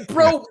doing?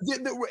 Bro,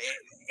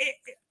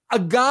 a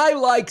guy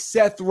like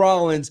Seth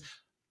Rollins,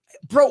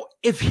 bro,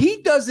 if he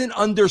doesn't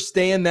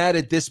understand that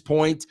at this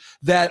point,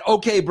 that,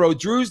 okay, bro,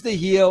 Drew's the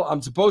heel.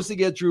 I'm supposed to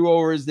get Drew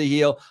over as the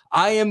heel.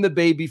 I am the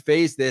baby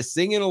face. They're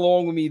singing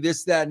along with me,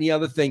 this, that, and the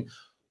other thing.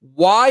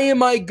 Why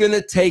am I going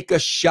to take a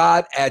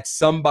shot at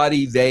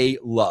somebody they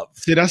love?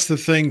 See, that's the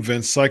thing,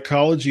 Vince.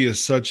 Psychology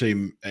is such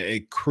a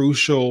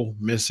crucial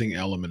missing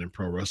element in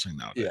pro wrestling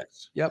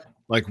nowadays. Yeah. Yep.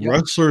 Like,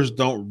 wrestlers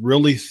don't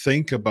really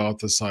think about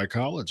the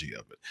psychology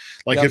of it.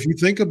 Like, if you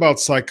think about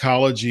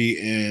psychology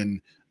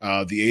in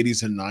the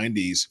 80s and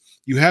 90s,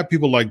 you had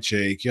people like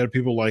Jake, you had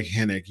people like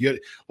Hennick,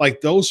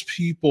 like those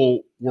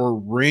people were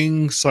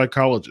ring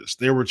psychologists.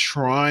 They were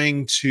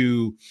trying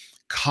to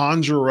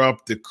conjure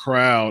up the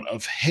crowd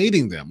of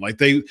hating them. Like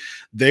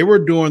they were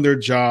doing their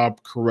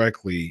job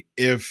correctly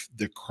if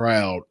the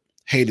crowd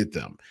hated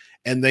them.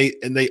 And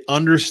they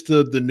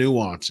understood the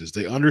nuances.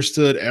 They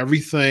understood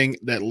everything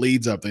that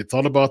leads up. They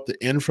thought about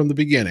the end from the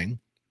beginning,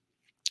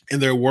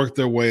 and they worked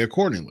their way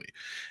accordingly.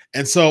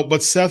 And so,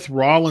 but Seth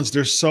Rollins,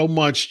 there's so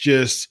much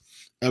just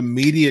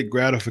immediate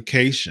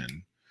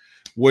gratification,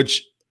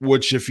 which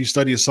if you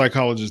study a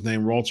psychologist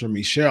named Walter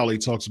Mischel, he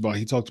talked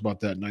about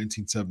that in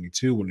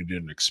 1972 when he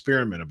did an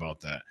experiment about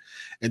that.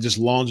 And just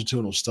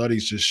longitudinal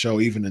studies just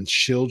show, even in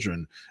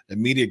children,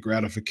 immediate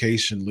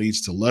gratification leads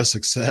to less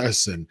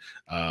success and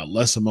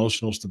less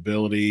emotional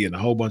stability and a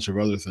whole bunch of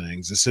other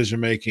things,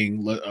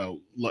 decision-making,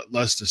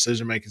 less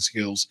decision-making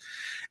skills.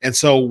 And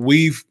so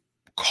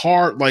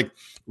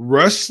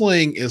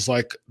wrestling is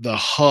like the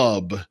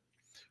hub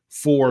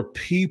for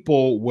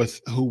people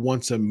who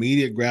wants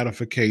immediate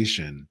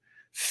gratification,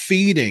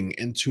 feeding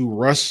into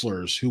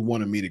wrestlers who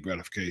want immediate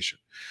gratification.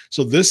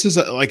 So this is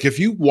like, if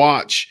you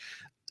watch,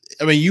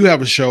 I mean, you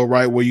have a show,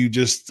 right, where you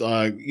just,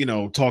 you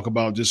know, talk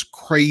about just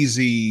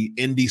crazy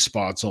indie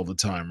spots all the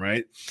time,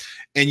 right?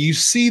 And you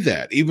see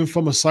that even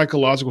from a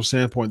psychological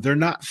standpoint, they're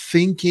not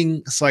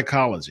thinking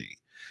psychology.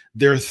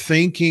 They're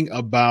thinking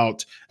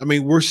about, I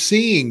mean, we're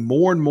seeing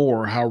more and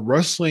more how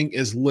wrestling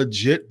is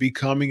legit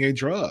becoming a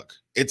drug.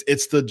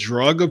 It's the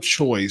drug of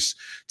choice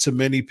to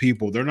many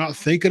people. They're not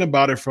thinking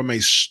about it from a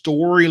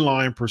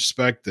storyline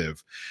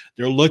perspective.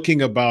 They're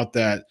looking about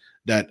that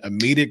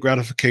immediate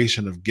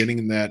gratification of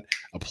getting that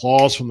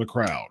applause from the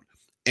crowd.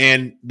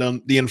 And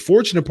the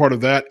unfortunate part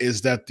of that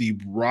is that the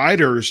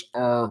writers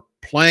are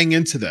playing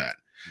into that.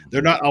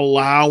 They're not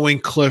allowing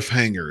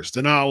cliffhangers.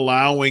 They're not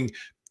allowing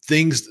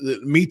things,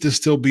 meat to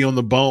still be on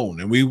the bone.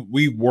 And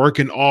we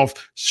working off,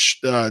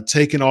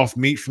 taking off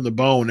meat from the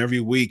bone every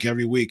week.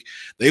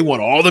 They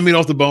want all the meat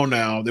off the bone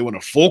now. They want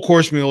a full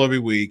course meal every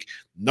week.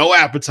 No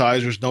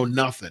appetizers, no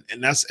nothing.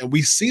 And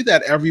we see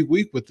that every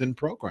week within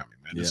programming,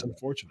 man. It's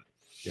unfortunate.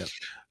 Yeah.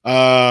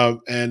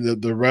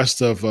 And the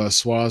rest of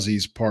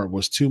Swazi's part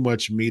was too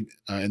much meat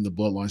in the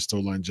bloodline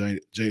storyline. Jay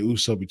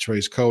Uso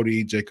betrays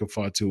Cody, Jacob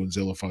Fatu, and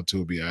Zilla Fatu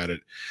will be added.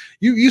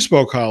 You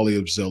spoke highly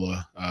of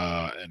Zilla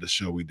at the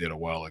show we did a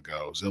while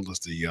ago. Zilla's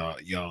the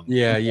young.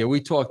 Yeah, we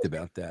talked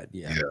about that.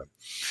 Yeah.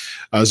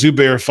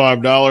 Zubair,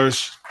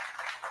 $5.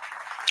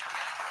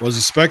 Was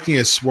expecting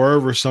a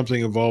swerve or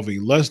something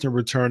involving Lesnar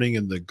returning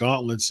in the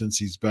gauntlet since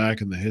he's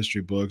back in the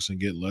history books and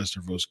get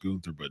Lesnar versus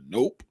Gunther, but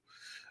nope.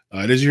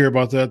 Did you hear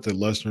about that? That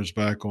Lesnar's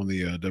back on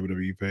the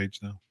WWE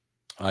page now.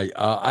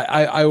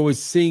 I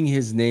was seeing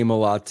his name a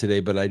lot today,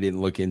 but I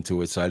didn't look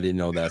into it, so I didn't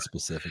know that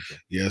specifically.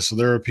 Yeah, so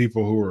there are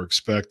people who are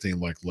expecting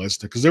like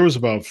Lesnar, because there was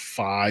about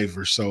 5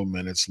 or so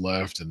minutes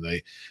left, and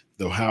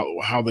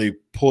how they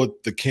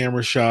put the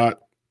camera shot,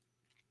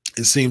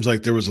 it seems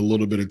like there was a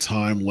little bit of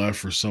time left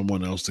for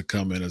someone else to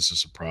come in as a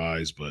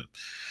surprise, but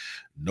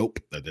nope,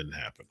 that didn't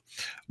happen.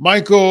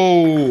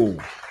 Michael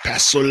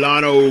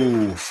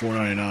Pasolano,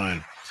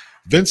 $4.99.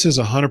 Vince is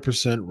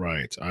 100%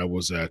 right. I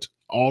was at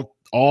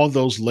all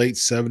those late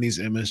 70s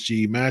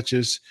MSG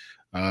matches.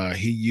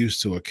 He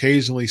used to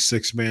occasionally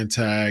 6-man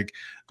tag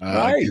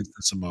against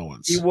the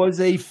Samoans. He was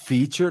a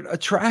featured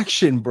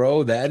attraction,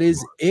 bro. That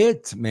is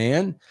it,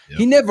 man. Yep.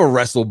 He never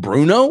wrestled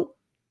Bruno.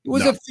 He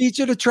was a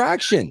featured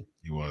attraction.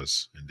 He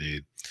was,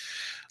 indeed.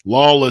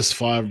 Lawless,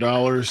 $5.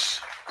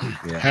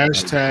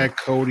 Hashtag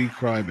Cody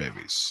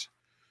Crybabies.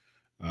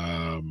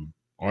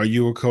 Are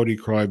you a Cody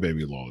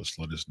Crybaby, Lawless?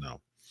 Let us know.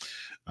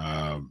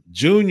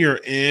 Junior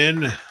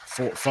in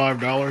for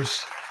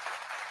 $5.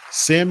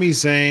 Sami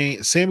Zayn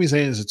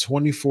is a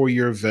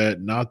 24-year vet,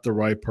 not the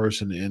right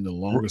person to end the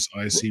longest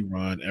IC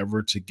run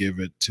ever to give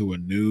it to a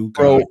new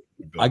guy. Bro,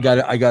 I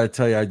gotta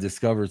tell you, I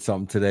discovered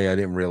something today. I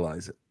didn't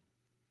realize it.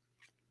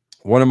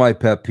 One of my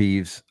pet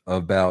peeves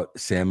about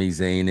Sami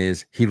Zayn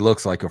is he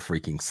looks like a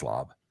freaking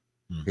slob.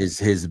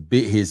 His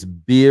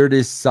beard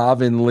is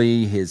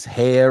slovenly. His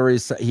hair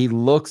is. He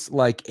looks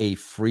like a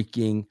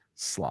freaking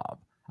slob.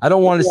 I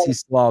don't want to see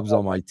slobs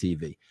on my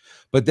TV.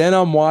 But then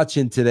I'm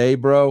watching today,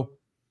 bro.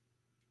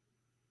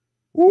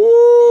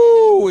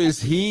 Ooh,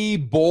 is he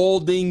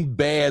balding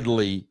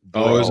badly,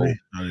 bro? Oh, is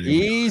he?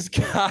 He's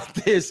got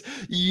this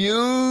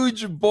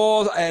huge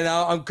bald,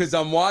 and because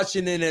I'm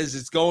watching it as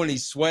it's going,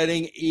 he's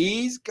sweating.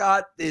 He's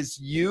got this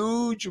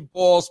huge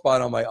bald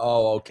spot. I'm like,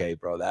 oh, okay,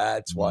 bro.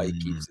 That's why he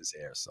keeps his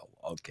hair so.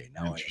 Okay,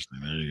 now interesting.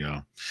 There you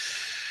go.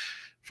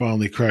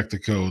 Finally cracked the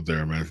code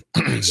there, man.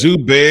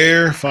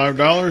 Zubair,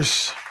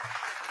 $5.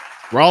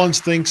 Rollins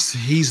thinks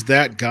he's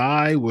that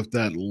guy with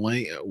that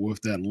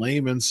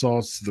lame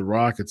insults to The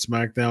Rock at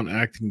SmackDown,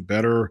 acting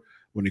better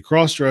when he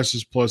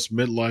cross-dresses plus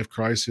midlife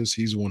crisis.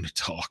 He's one to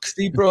talk.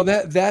 See, bro,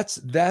 that's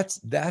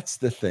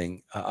the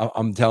thing.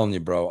 I'm telling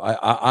you, bro.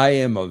 I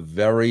am a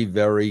very,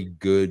 very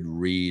good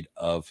read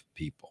of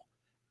people.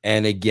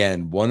 And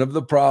again, one of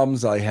the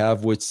problems I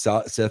have with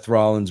Seth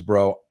Rollins,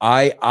 bro,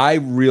 I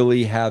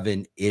really have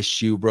an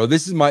issue, bro.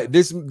 This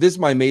is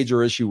my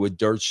major issue with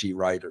dirt sheet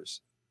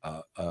writers.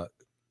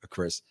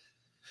 Chris,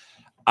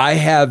 I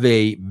have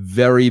a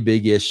very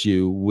big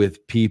issue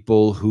with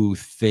people who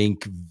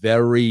think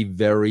very,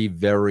 very,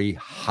 very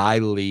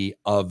highly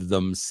of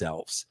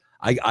themselves.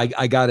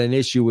 I got an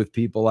issue with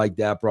people like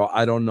that, bro.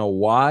 I don't know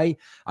why.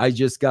 I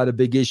just got a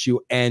big issue.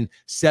 And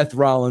Seth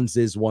Rollins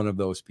is one of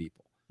those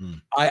people.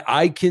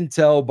 I can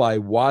tell by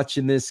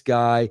watching this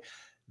guy.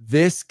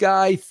 This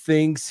guy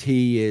thinks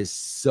he is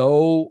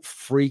so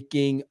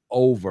freaking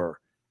over.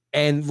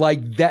 And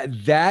like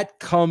that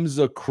comes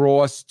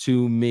across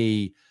to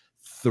me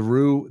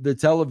through the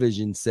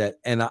television set.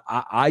 And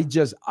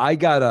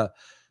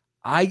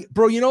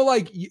bro, you know,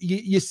 like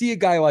you see a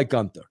guy like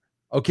Gunther,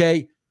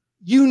 okay?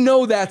 You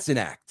know, that's an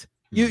act.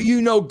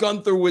 You know,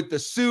 Gunther with the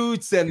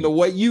suits and the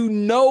way, you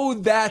know,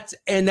 that's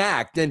an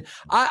act. And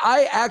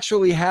I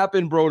actually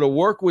happened, bro, to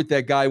work with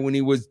that guy when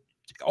he was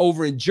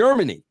over in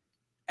Germany,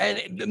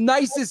 and the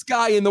nicest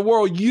guy in the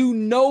world. You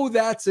know,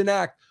 that's an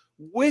act.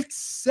 With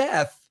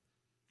Seth,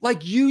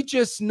 like, you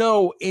just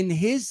know in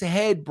his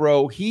head,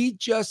 bro, he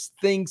just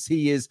thinks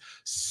he is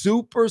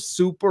super,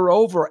 super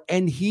over,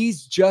 and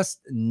he's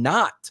just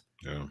not.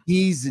 Yeah.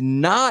 He's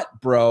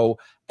not, bro.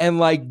 And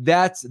like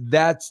that's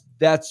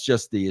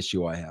just the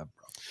issue I have,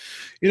 bro.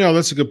 You know,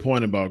 that's a good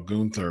point about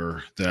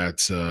Gunther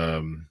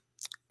that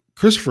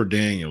Christopher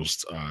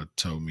Daniels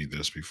told me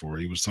this before.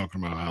 He was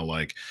talking about how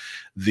like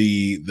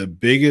the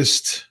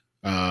biggest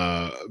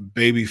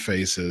baby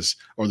faces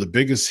or the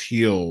biggest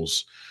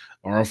heels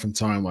are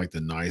oftentimes like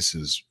the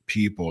nicest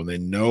people, and they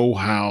know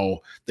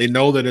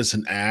that it's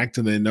an act,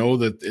 and they know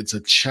that it's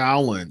a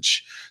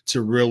challenge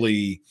to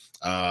really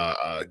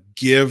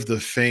give the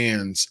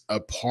fans a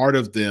part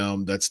of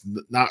them that's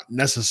not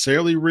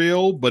necessarily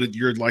real, but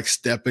you're like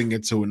stepping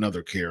into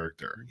another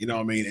character, you know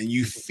what I mean? And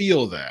you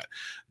feel that.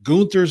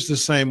 Gunther's the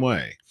same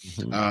way.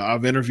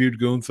 I've interviewed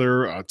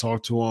Gunther. I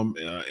talked to him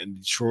in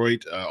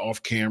Detroit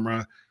off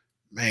camera.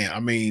 Man, I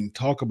mean,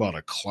 talk about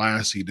a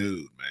classy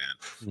dude,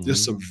 man.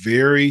 Just a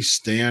very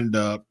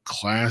stand-up,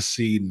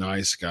 classy,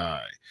 nice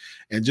guy.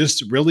 And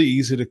just really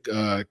easy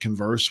to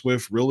converse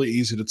with, really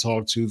easy to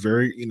talk to.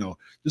 Very,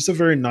 just a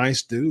very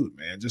nice dude,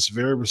 man. Just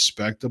very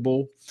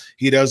respectable.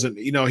 He doesn't,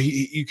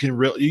 you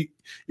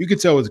can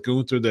tell with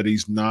Gunther that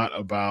he's not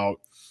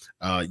about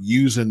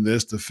using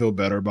this to feel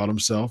better about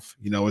himself.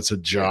 It's a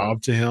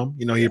job to him.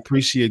 He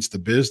appreciates the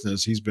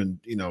business. He's been,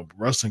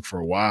 wrestling for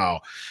a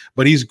while,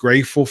 but he's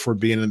grateful for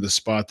being in the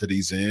spot that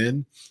he's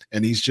in.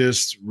 And he's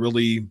just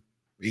really,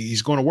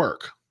 he's going to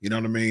work. You know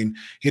what I mean?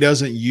 He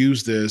doesn't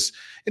use this,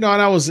 and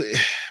I was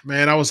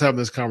having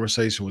this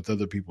conversation with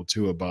other people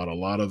too about a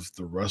lot of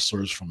the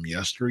wrestlers from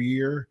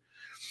yesteryear.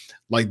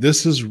 Like,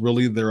 this is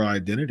really their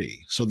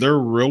identity. So they're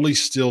really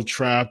still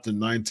trapped in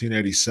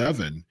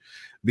 1987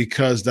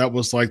 because that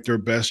was like their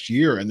best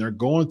year. And they're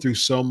going through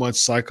so much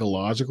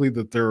psychologically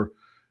that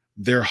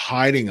they're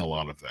hiding a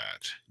lot of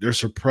that. They're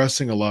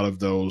suppressing a lot of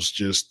those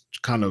just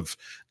kind of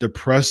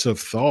depressive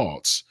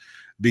thoughts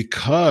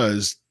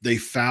because they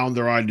found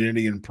their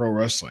identity in pro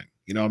wrestling.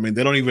 They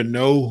don't even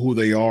know who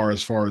they are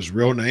as far as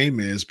real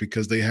name is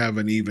because they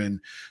haven't even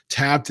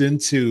tapped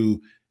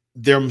into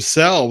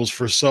themselves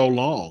for so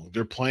long.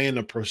 They're playing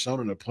a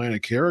persona, they're playing a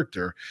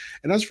character,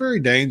 and that's very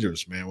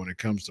dangerous, man, when it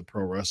comes to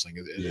pro wrestling.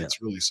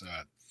 It's really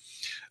sad.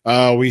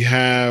 We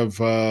have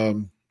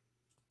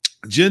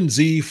Gen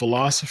Z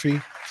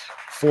Philosophy,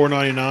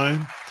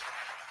 $4.99.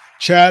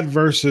 Chad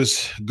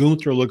versus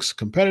Gunther looks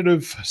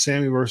competitive.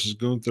 Sammy versus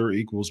Gunther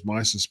equals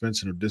my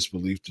suspension of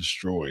disbelief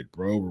destroyed.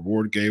 Bro,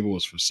 reward Gable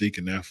is for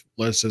seeking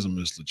athleticism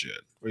is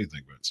legit. What do you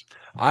think, Vince?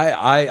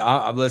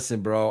 I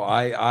listen, bro.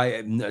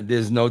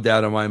 There's no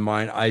doubt in my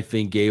mind. I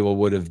think Gable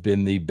would have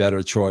been the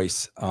better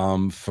choice.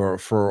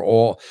 For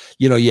all,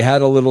 you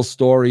had a little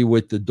story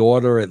with the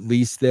daughter. At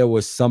least there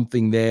was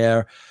something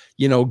there.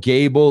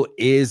 Gable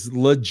is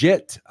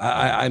legit.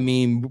 I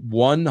mean,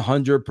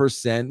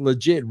 100%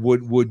 legit.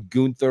 Would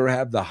Gunther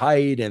have the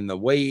height and the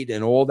weight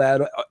and all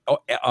that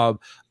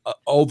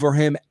over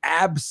him?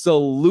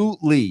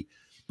 Absolutely.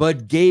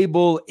 But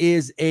Gable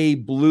is a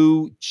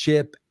blue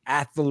chip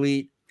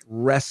athlete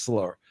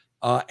wrestler.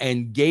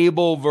 And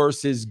Gable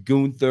versus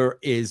Gunther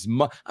is,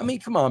 I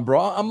mean, come on,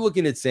 bro. I'm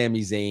looking at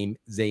Sami Zayn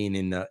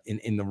in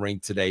the ring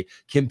today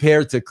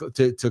compared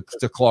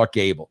to Clark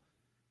Gable.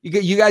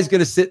 You guys going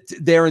to sit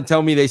there and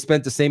tell me they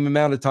spent the same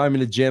amount of time in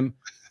the gym?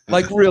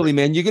 Like, really,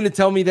 man? You're going to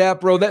tell me that,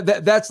 bro?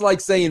 That's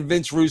like saying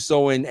Vince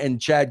Russo and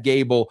Chad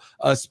Gable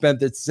spent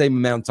the same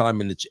amount of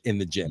time in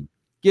the gym.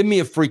 Give me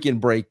a freaking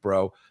break,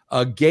 bro.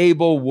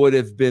 Gable would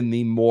have been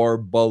the more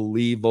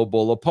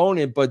believable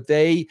opponent, but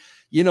they,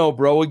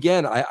 bro,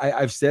 again,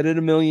 I've said it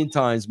a million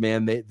times,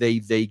 man.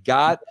 They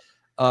got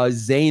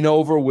Zayn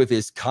over with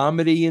his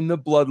comedy in the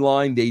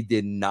bloodline. They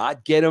did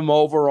not get him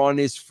over on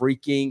his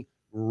freaking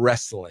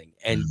wrestling,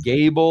 and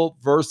Gable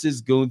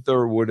versus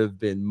Gunther would have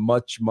been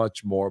much,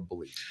 much more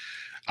believable.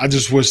 I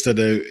just wish that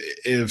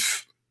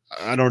if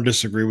I don't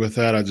disagree with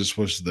that, I just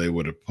wish they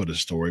would have put a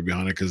story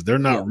behind it because they're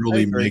not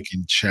really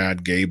making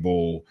Chad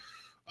Gable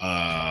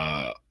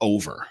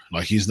over.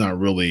 Like, he's not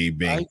really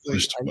being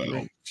pushed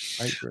well.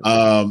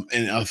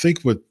 And I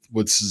think with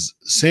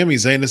Sami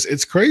Zayn,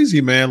 it's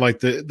crazy, man. Like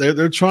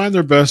they're trying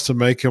their best to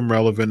make him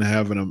relevant,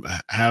 have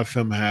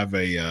him have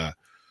a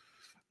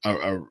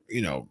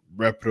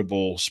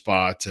reputable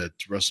spot at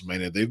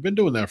WrestleMania. They've been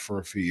doing that for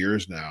a few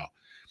years now.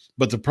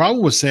 But the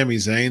problem with Sami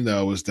Zayn,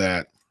 though, is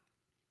that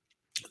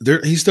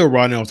he's still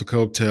riding off the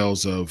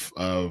coattails of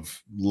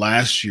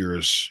last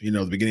year's,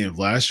 the beginning of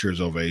last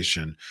year's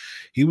Ovation.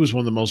 He was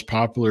one of the most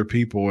popular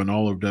people in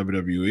all of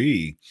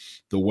WWE,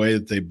 the way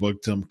that they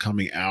booked him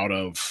coming out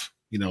of,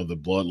 the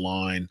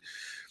bloodline.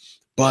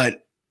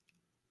 But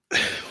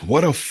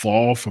what a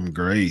fall from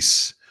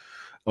grace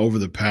over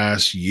the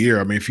past year.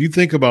 I mean, if you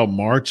think about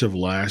March of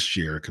last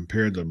year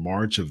compared to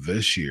March of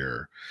this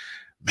year,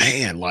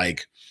 man,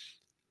 like,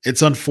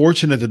 it's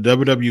unfortunate that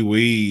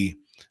WWE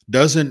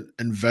doesn't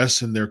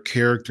invest in their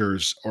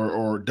characters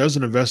or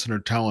doesn't invest in their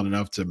talent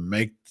enough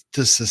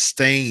to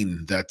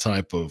sustain that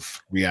type of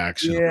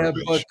reaction. Yeah,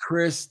 but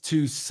Chris,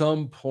 to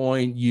some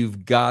point,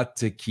 you've got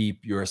to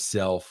keep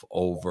yourself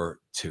over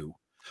too.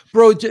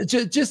 Bro,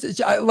 just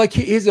like,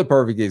 here's a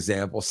perfect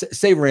example.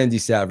 Say Randy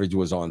Savage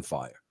was on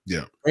fire.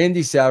 Yeah.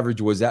 Randy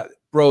Savage was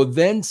bro,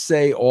 then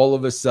say all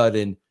of a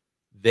sudden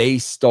they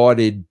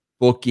started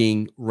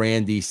booking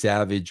Randy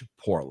Savage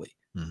poorly.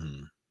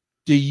 Mm-hmm.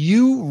 Do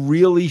you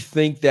really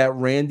think that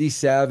Randy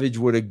Savage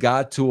would have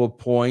got to a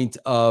point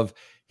of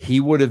he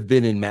would have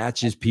been in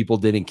matches people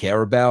didn't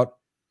care about?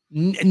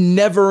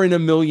 Never in a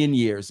million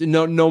years.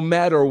 No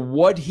matter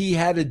what he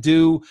had to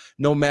do,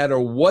 no matter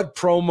what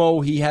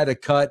promo he had to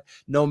cut,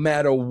 no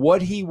matter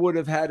what he would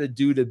have had to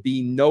do to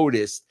be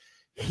noticed,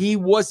 he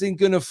wasn't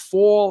going to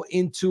fall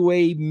into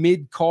a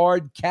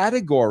mid-card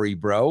category,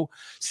 bro.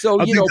 So,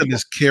 I think that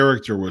his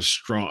character was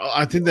strong.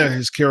 I think that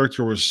his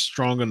character was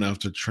strong enough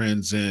to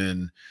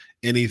transcend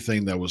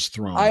anything that was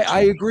thrown.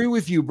 I agree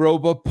with you, bro,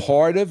 but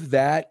part of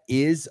that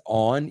is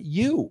on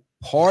you.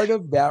 Part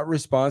of that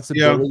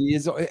responsibility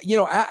is,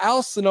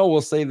 Al Snow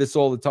will say this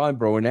all the time,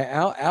 bro. And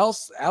Al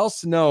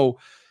Snow,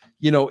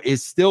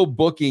 is still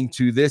booking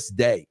to this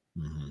day.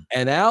 Mm-hmm.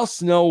 And Al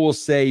Snow will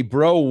say,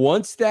 bro,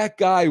 once that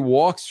guy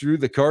walks through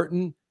the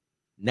curtain,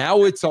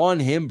 now it's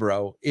on him,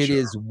 bro. It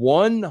is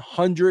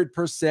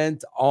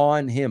 100%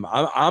 on him.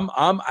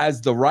 I'm as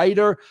the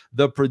writer,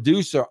 the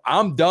producer,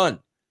 I'm done.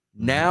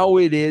 Now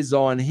it is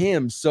on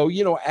him. So,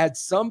 at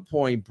some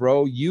point,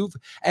 bro,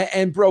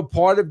 bro,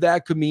 part of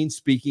that could mean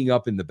speaking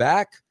up in the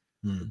back.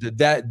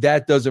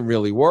 That doesn't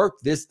really work.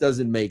 This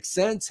doesn't make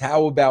sense.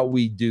 How about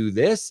we do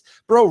this?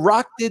 Bro,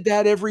 Rock did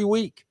that every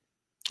week.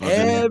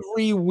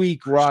 Every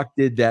week, Rock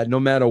did that. No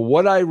matter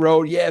what I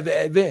wrote,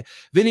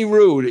 Vinny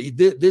Rude,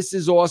 this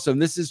is awesome.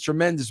 This is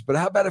tremendous. But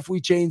how about if we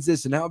change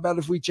this? And how about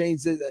if we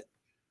change this?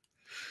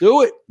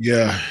 Do it.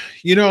 Yeah.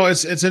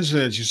 It's interesting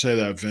that you say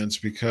that, Vince,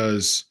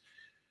 because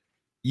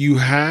you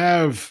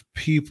have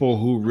people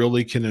who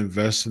really can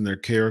invest in their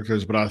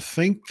characters, but I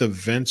think the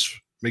Vince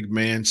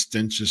McMahon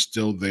stench is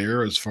still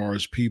there as far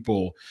as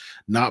people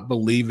not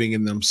believing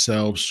in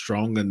themselves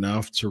strong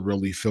enough to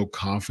really feel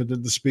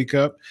confident to speak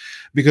up,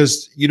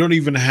 because you don't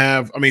even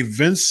have,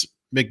 Vince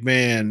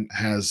McMahon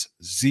has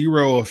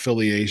zero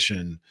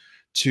affiliation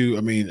to,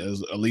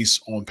 at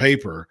least on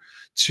paper,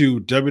 to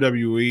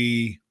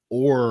WWE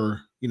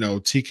or,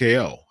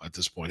 TKO at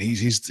this point.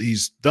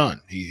 He's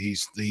done.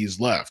 He's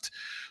left.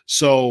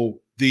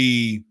 So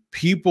the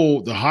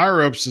people, the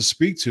higher ups to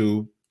speak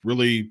to,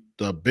 really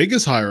the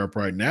biggest higher up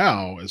right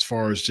now, as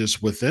far as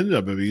just within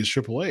WWE, is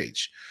Triple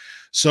H.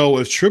 So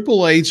if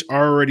Triple H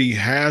already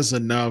has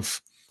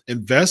enough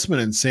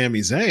investment in Sami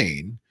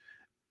Zayn,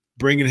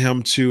 bringing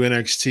him to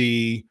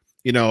NXT,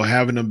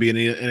 having him be an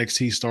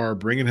NXT star,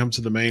 bringing him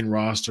to the main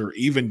roster,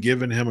 even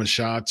giving him a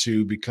shot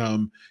to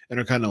become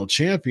Intercontinental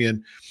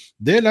Champion,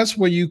 then that's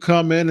where you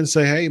come in and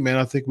say, hey, man,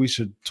 I think we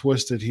should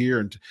twist it here.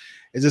 And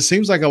it just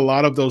seems like a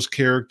lot of those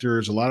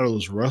characters, a lot of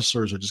those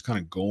wrestlers are just kind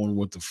of going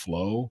with the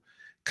flow,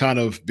 kind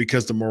of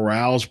because the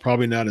morale is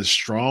probably not as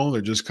strong.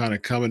 They're just kind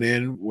of coming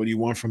in. What do you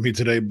want from me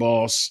today,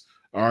 boss?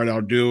 All right,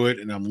 I'll do it,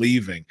 and I'm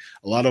leaving.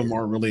 A lot of them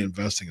aren't really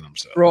investing in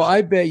themselves. Bro,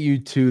 I bet you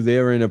too,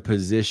 they're in a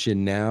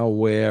position now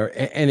where,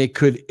 and it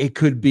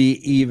could be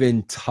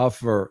even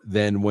tougher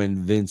than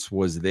when Vince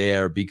was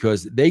there,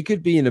 because they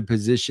could be in a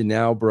position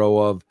now, bro,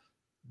 of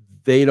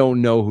they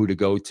don't know who to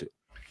go to.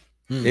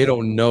 They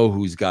don't know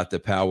who's got the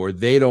power.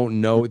 They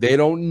don't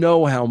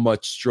know how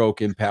much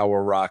stroke and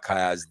power Rock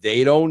has.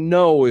 They don't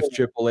know if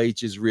Triple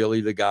H is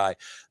really the guy.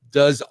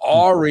 Does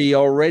Ari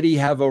already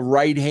have a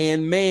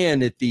right-hand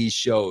man at these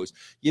shows?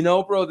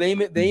 Bro,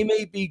 they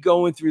may be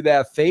going through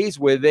that phase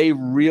where they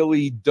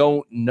really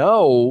don't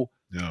know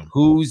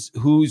who's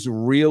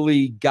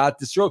really got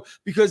the stroke,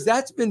 because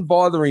that's been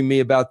bothering me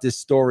about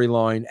this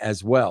storyline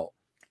as well.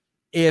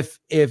 If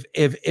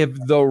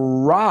The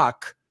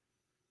Rock,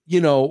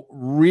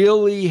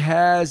 really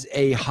has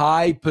a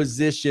high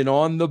position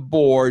on the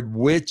board,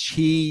 which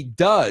he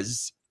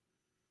does,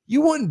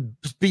 you wouldn't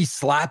be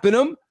slapping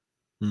him.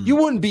 You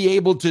wouldn't be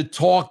able to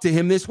talk to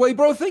him this way,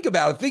 bro. Think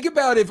about it. Think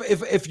about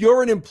if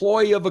you're an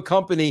employee of a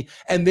company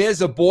and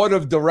there's a board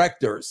of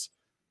directors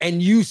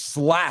and you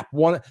slap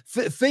one.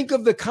 Think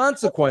of the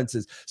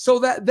consequences. So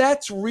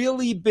that's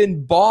really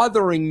been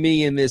bothering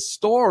me in this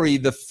story.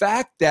 The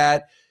fact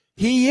that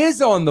he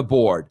is on the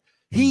board.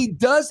 He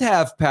does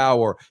have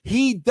power.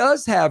 He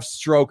does have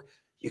stroke.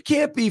 You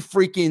can't be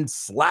freaking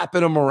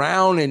slapping him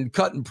around and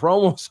cutting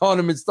promos on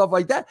him and stuff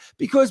like that,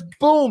 because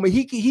boom,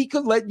 he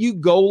could let you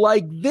go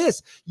like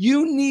this.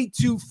 You need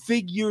to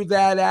figure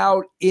that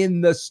out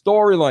in the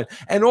storyline.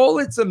 And all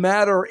it's a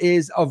matter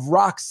is of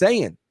Rock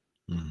saying,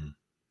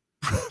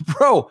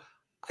 bro,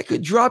 I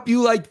could drop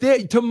you like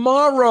that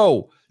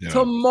tomorrow. Yeah.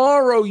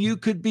 Tomorrow you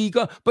could be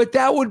gone. But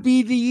that would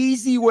be the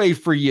easy way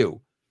for you.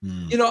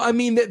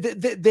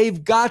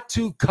 They've got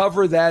to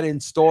cover that in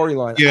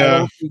storyline. Yeah. I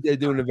don't think they're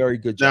doing a very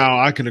good job. Now,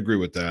 I can agree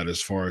with that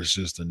as far as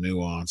just the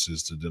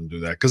nuances to them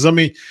do that. Because,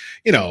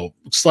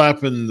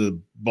 slapping the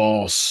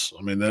boss,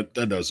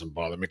 that doesn't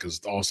bother me, because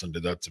Austin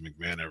did that to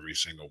McMahon every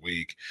single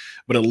week.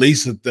 But at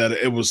least that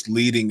it was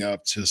leading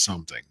up to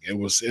something. It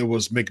was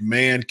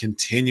McMahon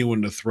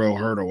continuing to throw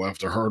hurdle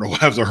after hurdle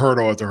after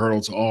hurdle after hurdle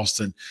to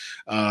Austin,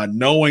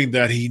 knowing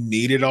that he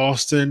needed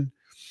Austin,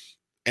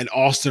 and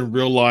Austin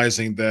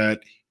realizing that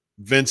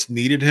Vince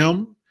needed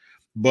him,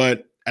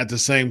 but at the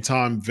same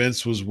time,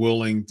 Vince was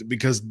willing to,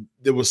 because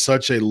there was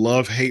such a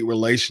love-hate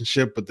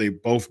relationship, but they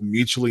both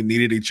mutually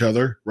needed each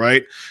other,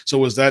 right? So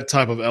it was that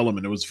type of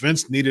element. It was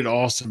Vince needed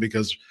Austin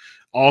because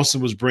Austin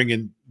was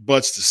bringing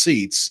butts to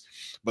seats,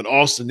 but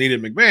Austin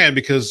needed McMahon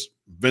because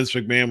Vince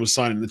McMahon was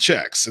signing the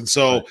checks. And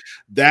so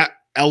that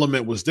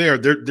element was there.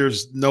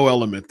 There's no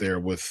element there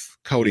with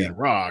Cody and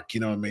Rock,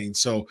 you know what I mean?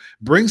 So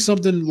bring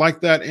something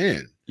like that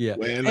in. Yeah.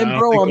 And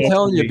bro, I'm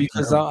telling you,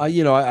 because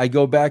I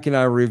go back and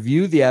I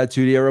review the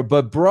Attitude Era,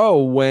 but bro,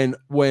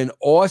 when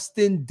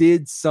Austin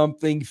did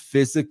something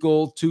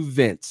physical to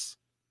Vince,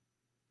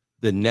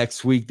 the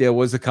next week there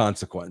was a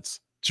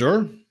consequence.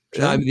 Sure.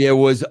 I mean, there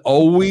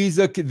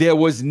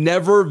was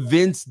never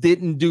Vince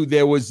didn't do.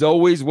 There was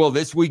always, well,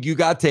 this week you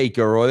got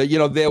Taker, or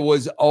there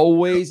was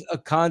always a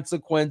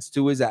consequence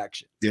to his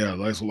action. Yeah,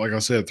 like I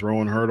said,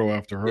 throwing hurdle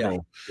after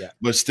hurdle,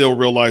 but still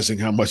realizing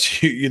how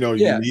much you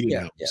needed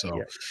him.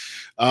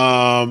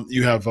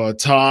 You have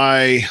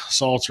Ty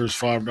Salters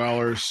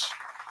 $5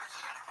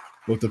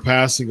 with the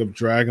passing of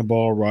Dragon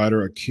Ball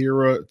writer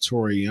Akira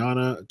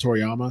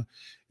Toriyama.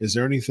 Is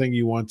there anything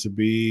you want to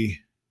be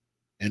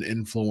an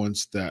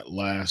influence that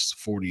lasts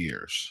 40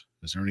 years?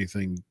 Is there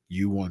anything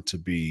you want to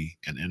be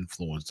an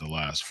influence that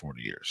lasts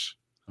 40 years?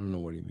 I don't know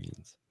what he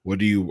means. What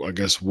do you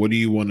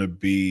want to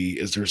be?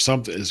 Is there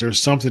something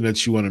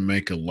that you want to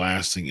make a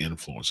lasting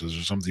influence? Is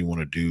there something you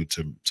want to do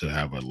to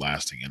have a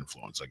lasting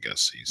influence? I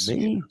guess he's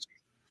me.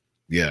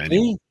 Yeah,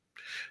 anyone.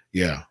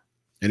 Yeah,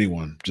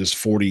 anyone. Just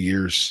 40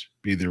 years,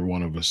 either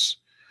one of us.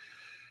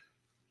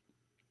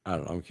 I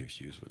don't know. I'm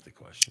confused with the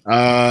question.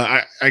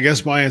 I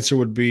guess my answer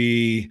would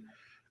be,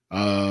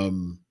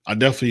 I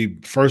definitely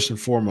first and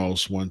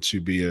foremost want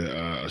to be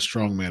a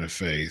strong man of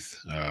faith,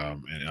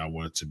 and I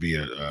want to be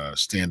a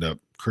stand-up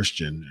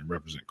Christian and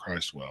represent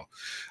Christ well,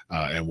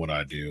 and what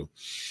I do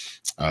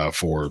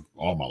for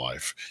all my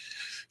life,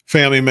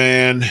 family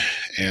man,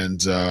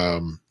 and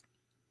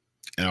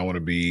I want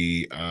to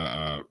be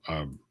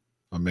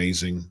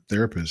amazing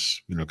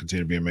therapist.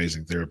 Continue to be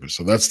amazing therapist.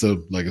 So that's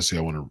the legacy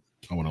I want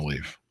to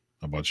leave.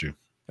 How about you?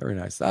 Very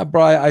nice.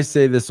 Brian, I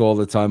say this all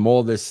the time.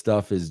 All this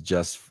stuff is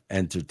just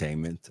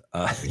entertainment.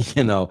 I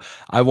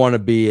always want to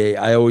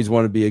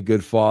be a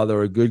good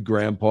father, a good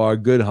grandpa, a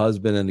good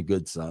husband, and a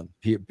good son.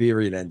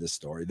 Period. End of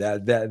story.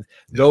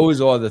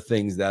 Those are the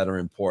things that are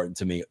important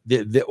to me.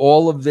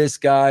 All of this,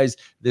 guys,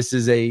 this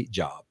is a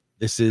job.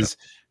 This is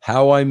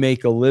how I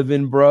make a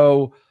living,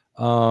 bro.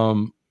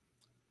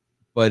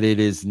 But it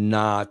is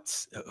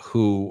not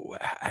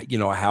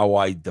how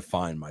I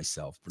define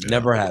myself.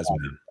 Never has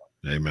been.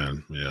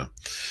 Amen. Yeah.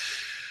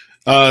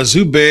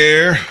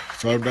 Zubair,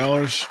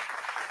 $5.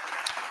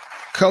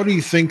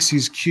 Cody thinks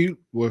he's cute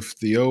with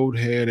the old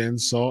head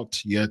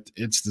insult, yet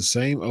it's the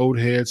same old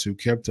heads who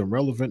kept him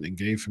relevant and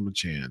gave him a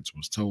chance.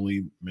 Was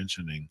totally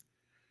mentioning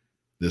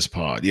this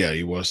pod. Yeah,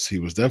 he was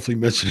definitely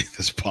mentioning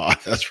this pod.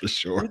 That's for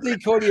sure. You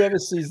think Cody ever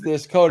sees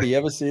this? Cody, you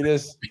ever see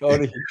this?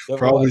 Cody?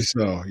 Probably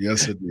so.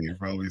 Yes, indeed.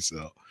 Probably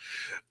so.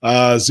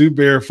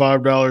 Zubair,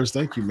 $5.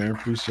 Thank you, man.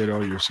 Appreciate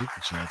all your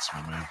super chats,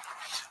 my man.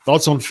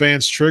 Thoughts on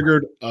fans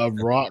triggered of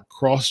Rock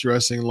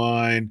cross-dressing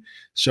line.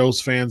 Shows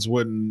fans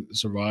wouldn't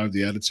survive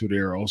the Attitude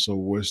Era. Also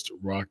wished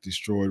Rock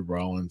destroyed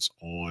Rollins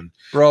on.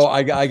 Bro,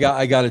 I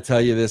got to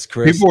tell you this,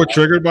 Chris. People were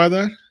triggered by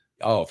that?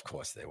 Oh, of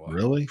course they were.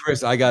 Really?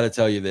 Chris, I got to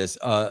tell you this.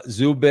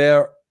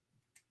 Zubair,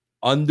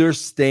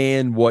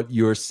 understand what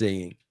you're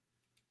seeing.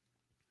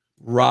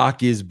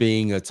 Rock is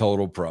being a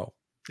total pro.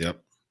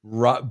 Yep.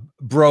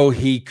 Bro,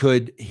 he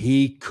could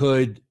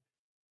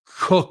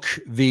cook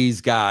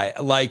these guys.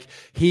 Like,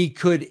 he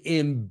could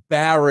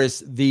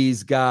embarrass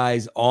these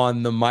guys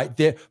on the mic.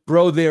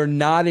 They're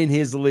not in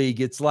his league.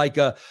 It's like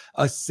a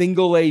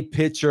single A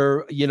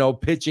pitcher,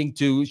 pitching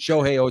to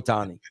Shohei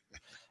Ohtani.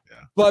 Yeah.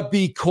 But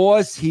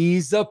because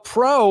he's a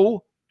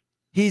pro,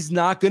 he's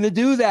not going to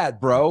do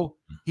that, bro.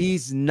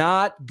 He's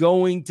not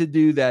going to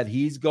do that.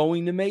 He's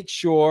going to make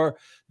sure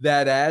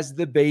that as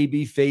the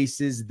baby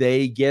faces,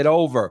 they get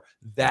over.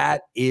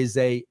 That is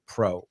a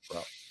pro,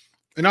 bro.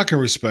 And I can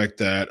respect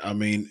that. I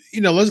mean,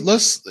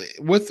 let's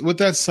with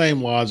that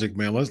same logic,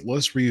 man.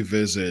 Let's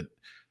revisit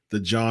the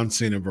John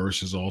Cena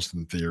versus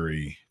Austin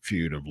Theory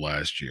feud of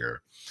last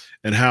year,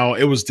 and how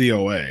it was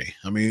DOA.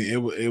 I mean,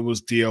 it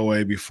was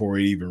DOA before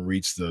it even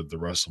reached the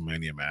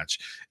WrestleMania match.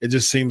 It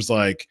just seems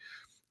like,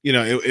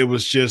 it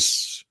was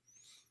just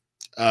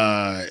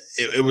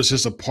it was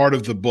just a part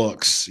of the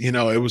books. It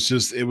was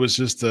just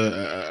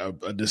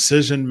a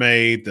decision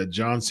made that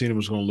John Cena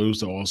was going to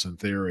lose to Austin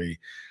Theory.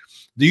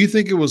 Do you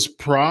think it was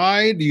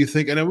pride? Do you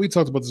think, and then we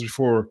talked about this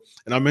before,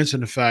 and I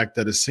mentioned the fact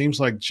that it seems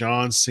like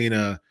John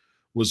Cena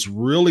was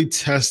really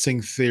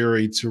testing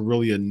Theory to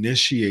really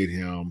initiate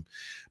him.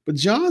 But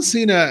John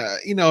Cena,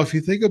 if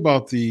you think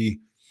about the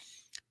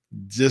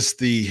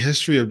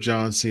history of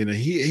John Cena,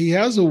 he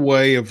has a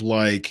way of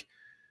like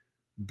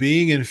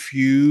being in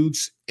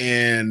feuds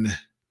and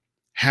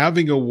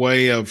having a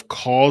way of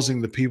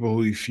causing the people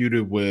who he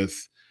feuded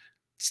with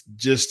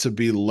just to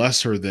be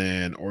lesser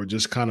than, or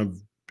just kind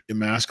of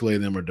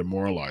emasculating them or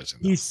demoralizing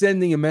them. He's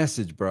sending a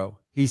message, bro.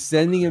 He's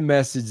sending a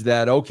message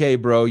that, okay,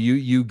 bro,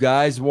 you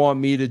guys want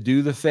me to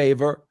do the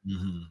favor.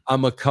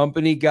 I'm a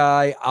company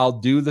guy. I'll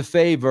do the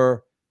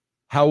favor.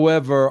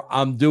 However,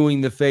 I'm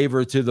doing the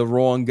favor to the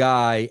wrong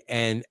guy,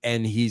 and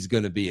he's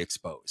going to be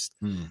exposed.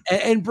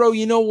 And bro,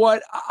 you know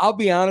what? I'll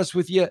be honest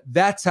with you.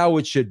 That's how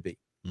it should be.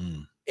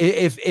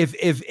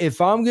 If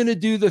I'm going to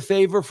do the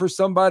favor for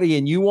somebody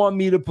and you want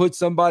me to put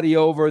somebody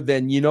over,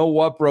 then you know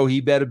what, bro?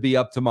 He better be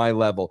up to my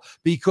level.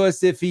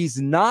 Because if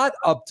he's not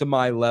up to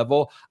my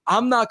level,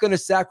 I'm not going to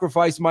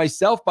sacrifice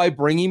myself by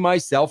bringing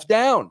myself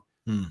down.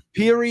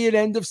 Period.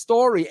 End of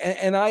story.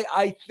 And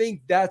I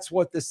think that's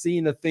what the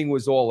Cena thing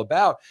was all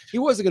about. He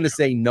wasn't going to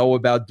say no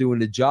about doing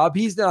the job.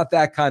 He's not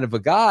that kind of a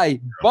guy,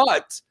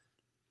 but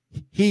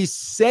he's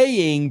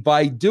saying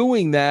by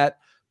doing that,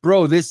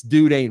 bro, this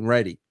dude ain't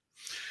ready.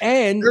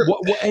 And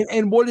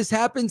what has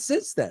happened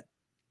since then?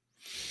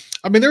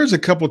 I mean, there was a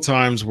couple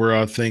times where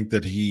I think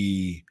that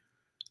he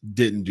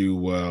didn't do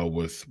well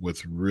with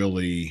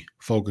really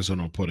focusing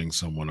on putting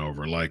someone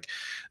over. Like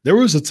there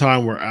was a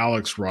time where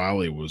Alex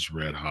Riley was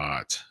red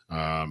hot,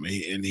 and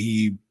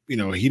he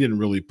didn't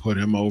really put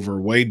him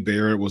over. Wade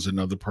Barrett was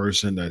another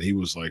person that he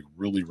was like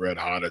really red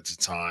hot at the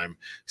time.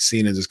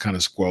 Cena just kind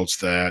of squelched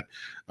that.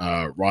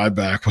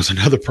 Ryback was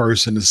another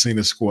person that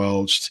Cena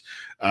squelched.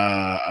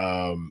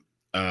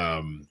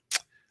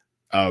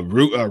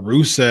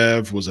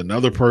 Rusev was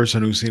another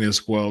person who Cena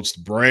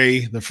squelched.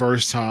 Bray the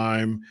first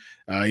time.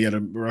 He had a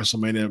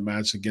WrestleMania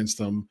match against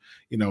them.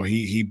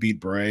 He beat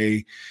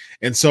Bray.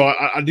 And so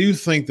I do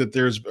think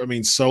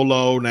that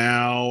Solo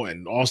now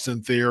and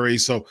Austin Theory.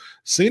 So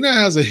Cena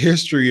has a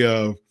history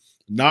of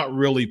not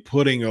really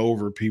putting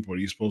over people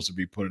he's supposed to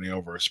be putting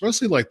over,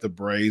 especially like the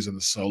Brays and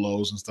the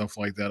Solos and stuff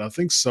like that. I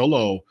think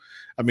Solo,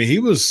 he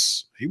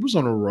was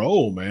on a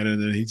roll, man.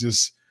 And then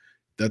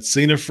that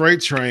Cena freight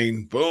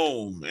train,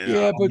 boom. Man,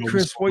 yeah, but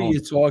Chris, what are you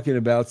talking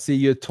about? See,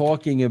 you're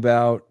talking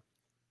about,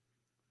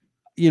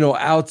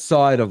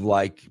 outside of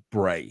like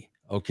Bray,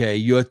 okay?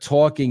 You're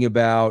talking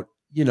about,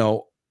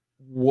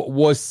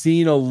 was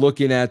Cena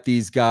looking at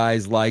these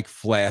guys like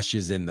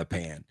flashes in the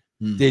pan?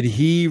 Did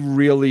he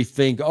really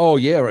think, oh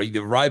yeah,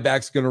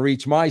 Ryback's going to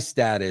reach my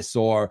status?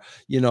 Or,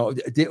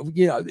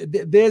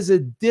 there's a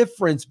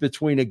difference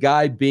between a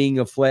guy being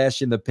a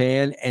flash in the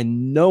pan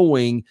and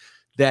knowing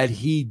that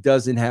he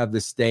doesn't have the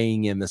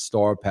staying in the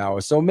star power.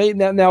 So maybe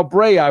now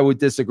Bray, I would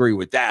disagree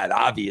with that,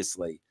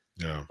 obviously.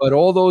 Yeah. But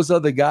all those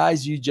other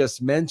guys you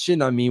just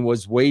mentioned,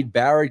 was Wade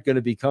Barrett going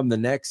to become the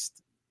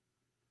next?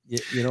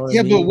 You know what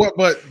I mean?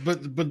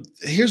 But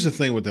here's the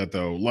thing with that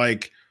though.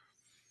 Like,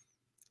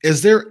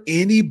 is there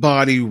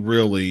anybody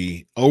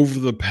really over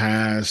the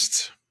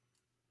past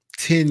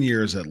 10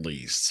 years at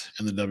least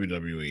in the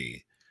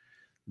WWE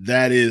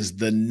that is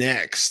the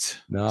next?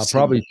 No,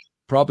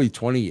 probably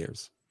 20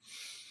 years.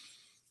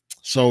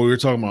 So we were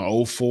talking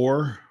about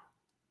 04?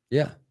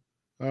 Yeah.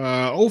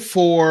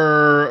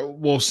 04.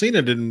 Well,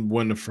 Cena didn't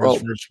win the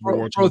first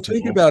War. Bro,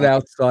 think about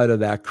outside of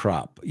that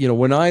crop.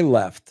 When I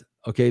left,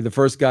 okay, the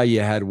first guy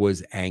you had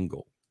was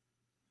Angle.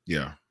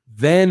 Yeah.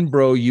 Then,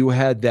 bro, you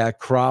had that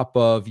crop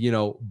of,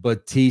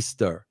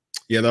 Batista.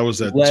 Yeah, that was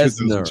that Lesnar,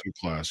 2002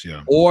 class.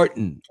 Yeah.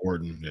 Orton.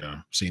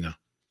 Yeah. Cena.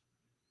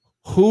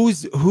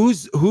 Who's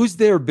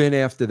there been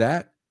after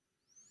that?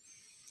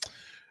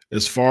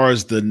 As far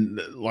as that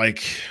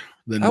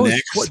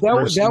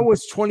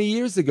was 20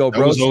 years ago,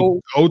 bro. So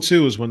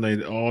 02 is when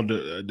they all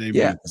debuted.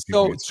 Yeah.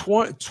 So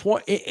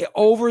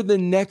over the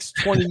next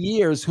 20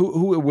 years,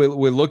 who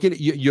we're looking at?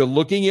 You're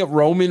looking at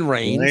Roman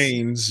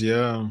Reigns.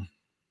 Yeah.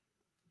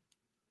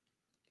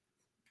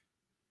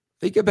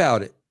 Think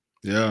about it.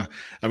 Yeah,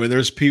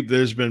 there's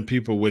been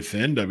people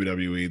within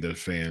WWE that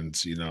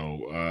fans,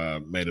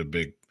 made a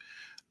big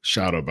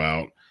shout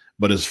about.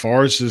 But as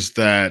far as just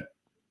that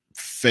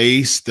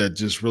face that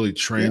just really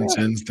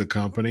transcends the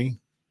company,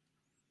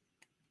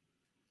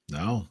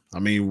 no.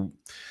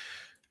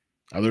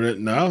 Other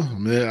than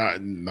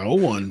no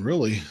one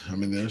really.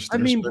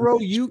 Bro,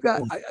 you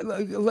got.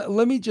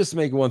 Let me just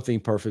make one thing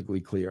perfectly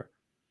clear,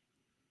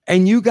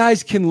 and you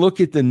guys can look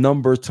at the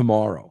number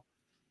tomorrow.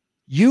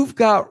 You've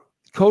got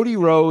Cody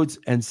Rhodes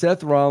and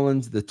Seth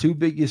Rollins, the two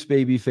biggest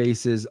baby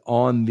faces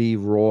on the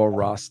Raw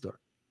roster.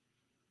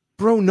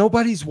 Bro,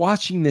 nobody's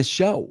watching this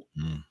show.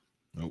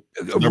 Nope.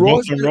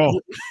 Raw's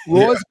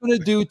going to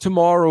do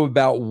tomorrow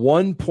about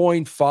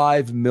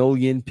 1.5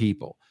 million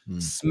people.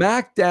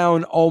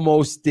 SmackDown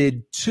almost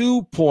did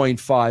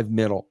 2.5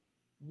 million.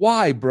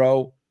 Why,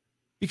 bro?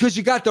 Because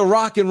you got The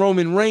Rock and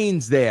Roman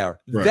Reigns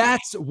there. Right.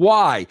 That's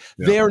why.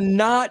 Yeah. They're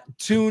not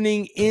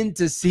tuning in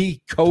to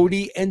see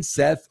Cody and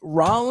Seth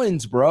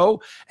Rollins,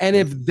 bro. And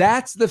if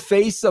that's the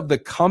face of the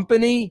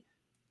company,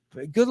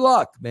 good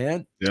luck,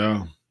 man.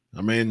 Yeah.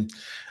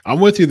 I'm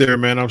with you there,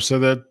 man. I've said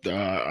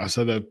that. I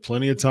said that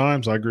plenty of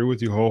times. I agree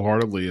with you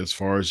wholeheartedly as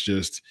far as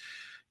just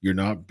you're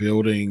not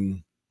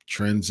building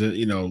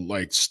transcend,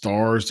 like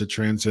stars to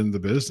transcend the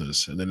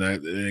business. And then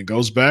and it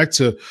goes back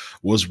to,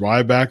 was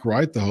Ryback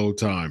right the whole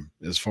time?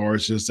 As far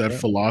as just that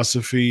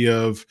philosophy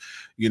of,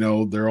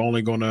 they're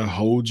only going to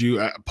hold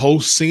you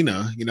post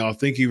Cena. I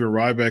think even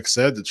Ryback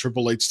said that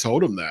Triple H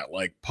told him that,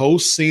 like,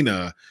 post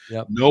Cena,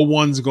 no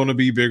one's going to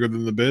be bigger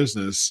than the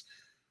business.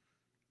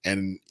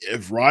 And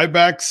if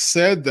Ryback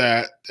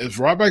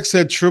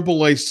said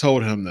Triple H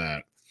told him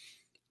that,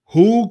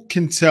 who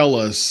can tell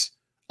us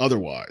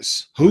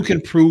otherwise? Who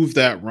can prove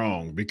that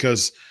wrong?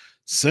 Because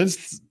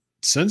since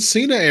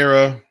Cena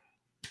era,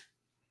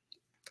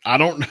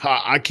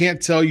 I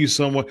can't tell you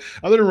someone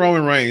other than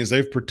Roman Reigns.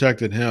 They've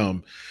protected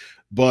him,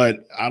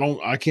 but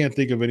I can't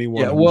think of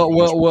anyone. Yeah,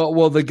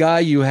 well, the guy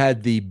you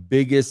had the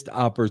biggest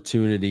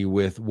opportunity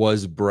with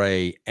was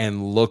Bray,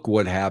 and look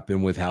what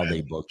happened with how they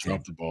booked him.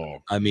 The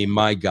ball. I mean,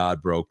 my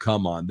God, bro,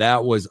 come on,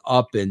 that was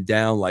up and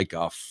down like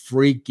a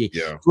freaking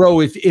bro.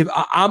 If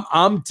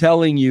I'm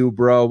telling you,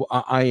 bro,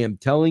 I am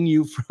telling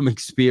you from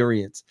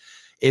experience,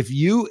 if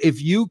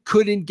you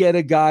couldn't get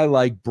a guy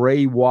like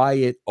Bray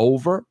Wyatt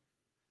over,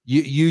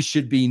 you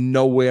should be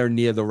nowhere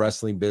near the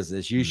wrestling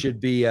business. You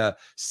should be a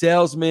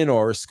salesman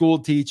or a school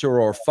teacher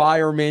or a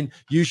fireman.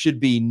 You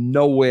should be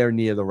nowhere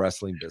near the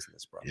wrestling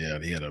business, bro. Yeah,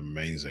 he had an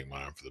amazing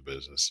mind for the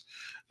business.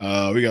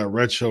 We got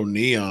Retro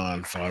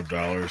Neon,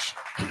 $5.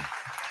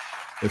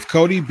 If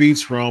Cody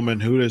beats Roman,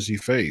 who does he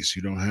face?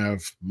 You don't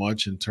have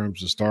much in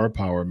terms of star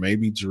power.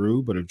 Maybe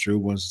Drew, but if Drew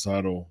wins the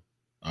title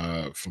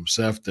from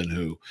Seth, then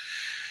who?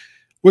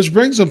 Which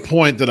brings a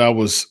point that I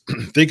was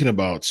thinking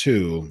about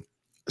too.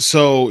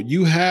 So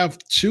you have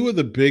two of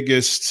the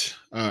biggest.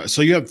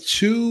 So you have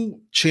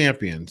two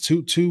champions,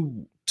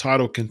 two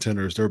title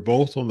contenders. They're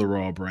both on the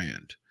Raw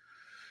brand.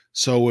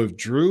 So if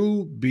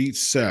Drew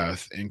beats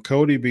Seth and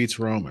Cody beats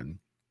Roman,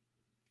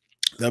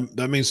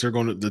 that means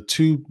the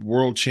two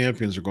world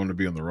champions are going to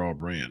be on the Raw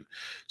brand.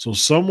 So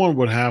someone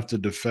would have to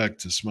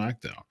defect to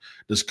SmackDown.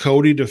 Does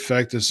Cody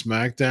defect to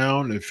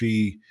SmackDown if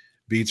he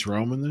beats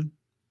Roman then?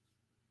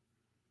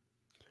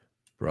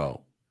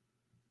 Bro,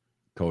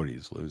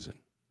 Cody's losing.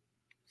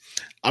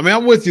 I mean,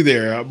 I'm with you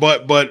there,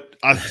 but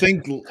I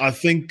think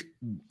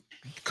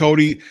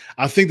Cody,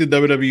 I think the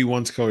WWE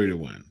wants Cody to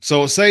win.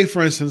 So say,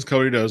 for instance,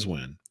 Cody does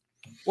win.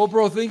 Well,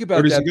 bro, think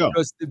about that.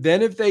 Because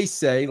then if they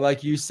say,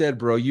 like you said,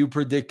 bro, you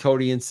predict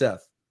Cody and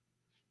Seth,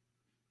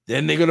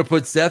 then they're going to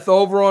put Seth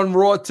over on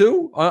Raw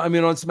too? I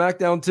mean, on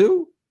SmackDown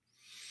too?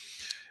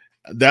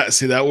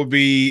 That would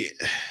be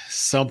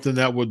something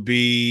that would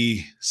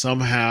be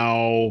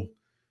somehow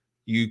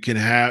you can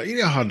have,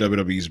 how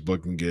WWE's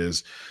booking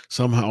is.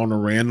 Somehow on a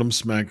random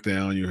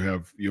SmackDown,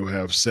 you'll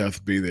have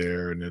Seth be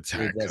there and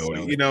attack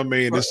Cody. You know what I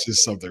mean? It's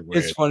just something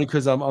weird. It's funny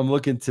because I'm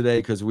looking today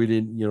because we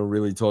didn't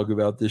really talk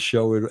about this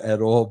show at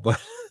all. But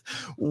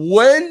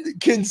when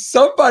can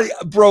somebody,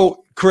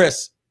 bro,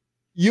 Chris,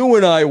 you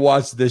and I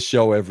watch this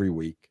show every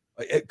week.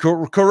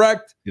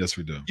 Correct? Yes,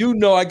 we do.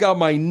 I got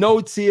my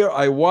notes here.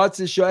 I watch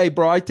the show. Hey,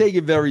 bro, I take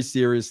it very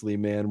seriously,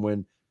 man.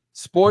 When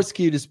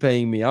Sportskeeda is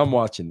paying me, I'm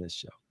watching this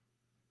show.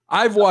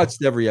 I've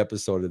watched every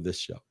episode of this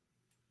show.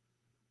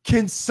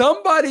 Can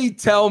somebody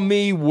tell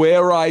me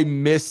where I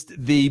missed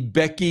the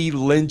Becky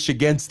Lynch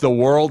against the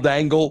world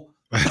angle?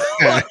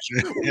 What?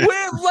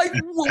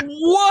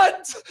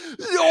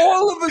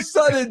 All of a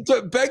sudden,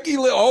 Becky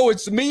Lynch,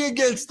 it's me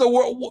against the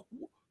world.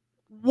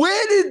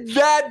 Where did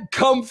that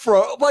come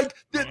from?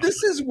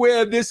 This is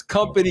where this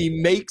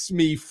company makes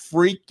me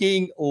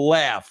freaking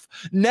laugh.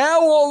 Now,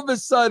 all of a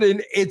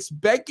sudden, it's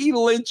Becky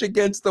Lynch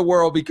against the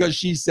world because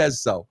she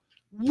says so.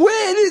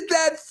 Where did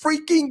that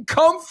freaking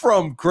come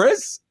from,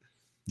 Chris?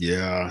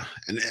 Yeah,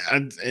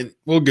 and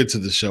we'll get to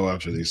the show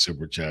after these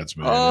super chats,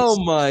 man. Oh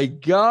my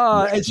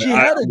God! And she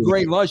had a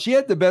great line. She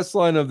had the best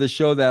line of the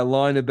show. That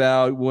line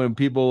about when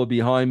people are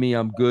behind me,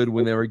 I'm good.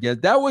 When they're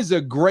against, that was a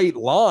great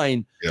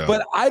line. Yeah.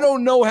 But I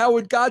don't know how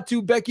it got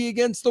to Becky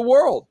against the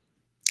world.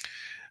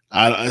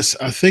 I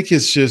think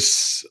it's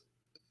just.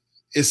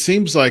 It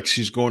seems like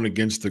she's going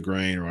against the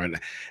grain right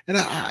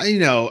now,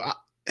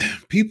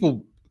 and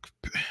people.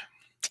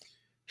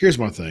 Here's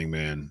my thing,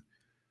 man.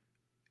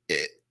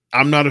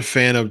 I'm not a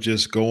fan of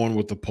just going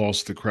with the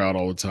pulse of the crowd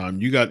all the time.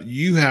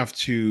 You have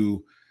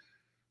to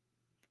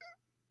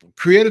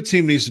creative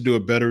team needs to do a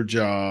better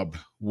job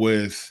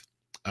with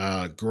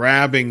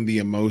grabbing the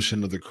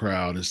emotion of the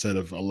crowd instead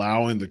of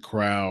allowing the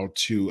crowd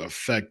to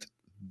affect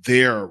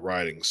their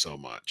writing so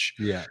much.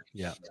 Yeah.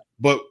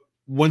 But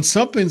when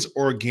something's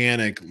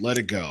organic, let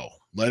it go.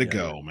 Let it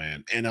go,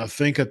 man. And I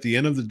think at the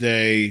end of the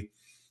day,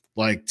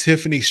 like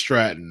Tiffany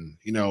Stratton,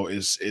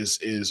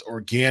 is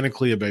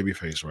organically a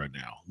babyface right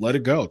now. Let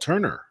it go.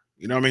 Turner.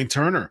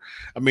 Turner.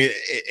 I mean,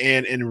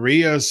 and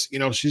Rhea's,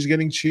 she's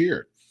getting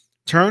cheered.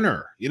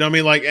 Turner. You know what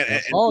I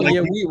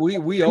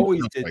mean? We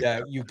always did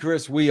that.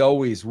 Chris, we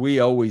always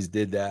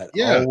did that.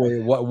 Yeah.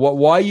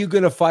 Why are you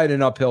going to fight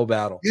an uphill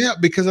battle? Yeah,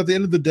 because at the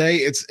end of the day,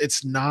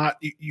 it's not.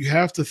 You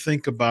have to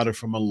think about it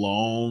from a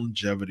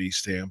longevity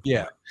standpoint.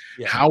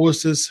 Yeah. How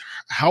is this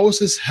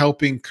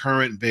helping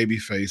current baby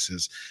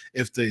faces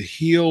if the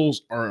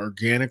heels are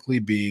organically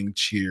being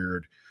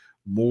cheered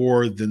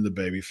more than the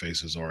baby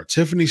faces are.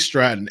 Tiffany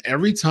Stratton,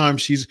 every time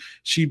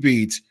she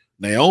beats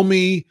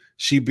Naomi,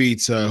 she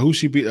beats who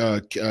she beat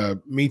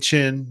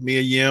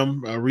Mia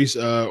Yim on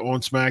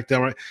SmackDown,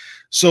 right?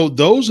 So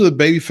those are the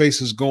baby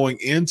faces going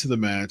into the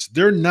match.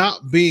 They're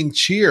not being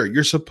cheered.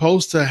 You're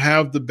supposed to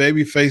have the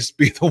baby face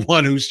be the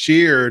one who's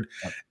cheered,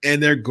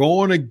 and they're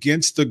going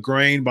against the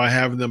grain by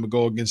having them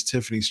go against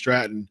Tiffany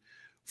Stratton.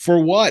 For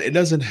what? It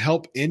doesn't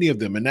help any of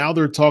them. And now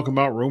they're talking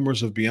about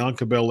rumors of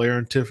Bianca Belair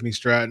and Tiffany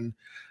Stratton.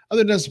 I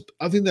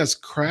think that's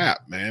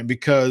crap, man,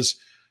 because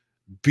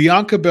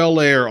Bianca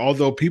Belair,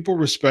 although people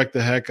respect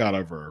the heck out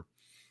of her,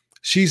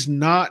 she's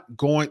not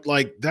going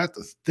like that.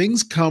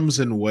 Things comes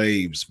in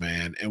waves,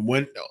 man. And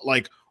when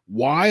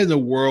why in the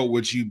world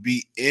would you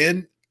be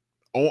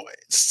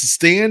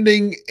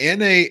standing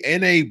in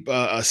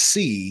a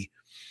sea,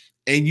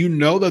 and you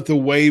know that the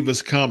wave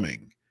is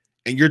coming,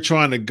 and you're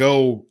trying to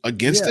go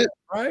against it?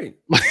 Right.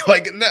 Why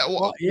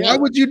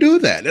would you do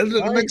that?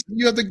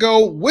 You have to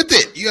go with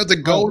it. You have to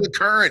go with the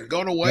current,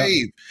 go the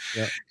wave.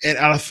 Yeah. And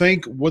I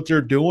think what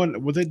they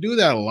do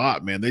that a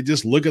lot, man. They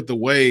just look at the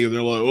wave.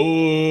 They're like,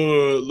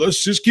 oh,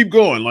 let's just keep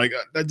going. Like,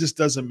 that just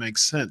doesn't make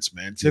sense,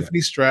 man.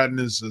 Tiffany Stratton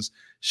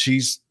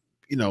she's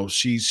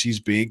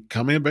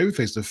becoming a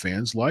babyface. The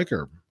fans like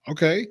her.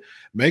 Okay.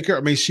 Make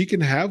her, she can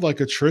have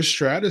like a Trish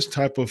Stratus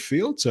type of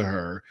feel to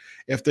her.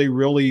 If they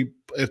really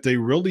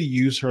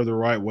use her the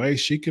right way,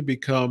 she could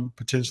become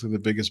potentially the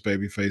biggest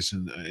babyface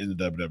in the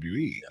WWE.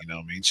 You know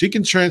what I mean? She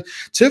can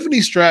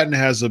Tiffany Stratton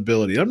has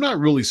ability. I'm not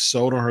really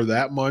sold on her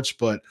that much,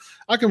 but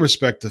I can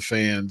respect the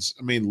fans.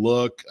 I mean,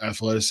 look,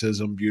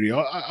 athleticism, beauty.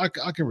 I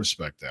can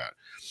respect that.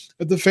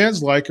 If the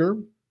fans like her,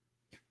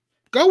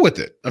 go with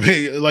it. I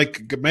mean,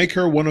 make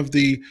her one of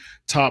the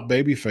top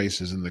baby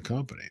faces in the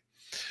company.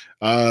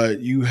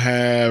 You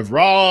have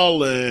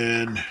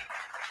Rollins,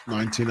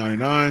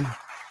 1999.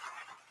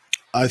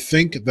 I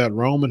think that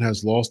Roman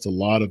has lost a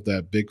lot of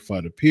that big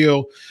fight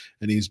appeal,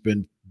 and he's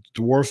been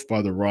dwarfed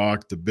by The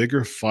Rock. The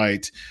bigger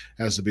fight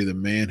has to be the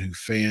man who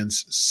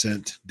fans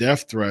sent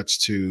death threats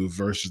to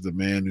versus the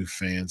man who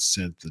fans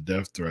sent the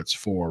death threats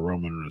for.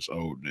 Roman is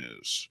old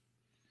news.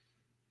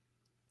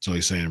 So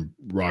he's saying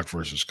Rock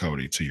versus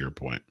Cody, to your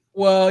point.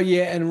 Well,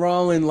 yeah, and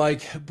Rollins,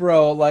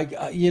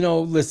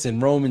 listen,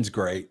 Roman's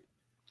great.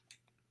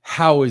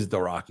 How is The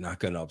Rock not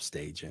going to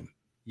upstage him?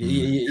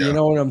 You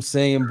know what I'm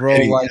saying, bro?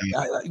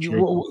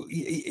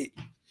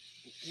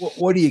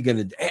 What are you going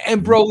to do?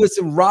 And, bro,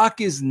 listen,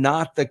 Rock is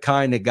not the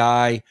kind of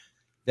guy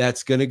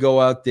that's going to go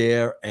out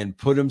there and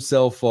put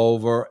himself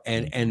over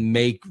and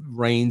make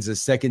Reigns a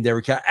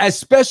secondary character,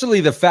 especially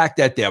the fact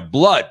that they're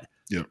blood.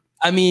 Yeah.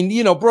 I mean,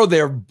 bro,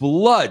 they're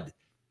blood.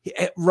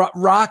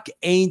 Rock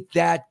ain't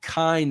that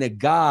kind of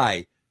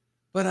guy.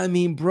 But, I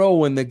mean, bro,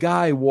 when the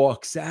guy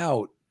walks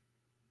out,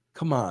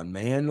 come on,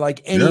 man.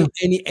 Like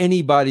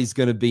anybody's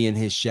going to be in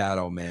his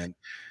shadow, man.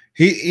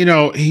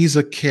 He's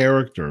a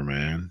character,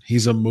 man.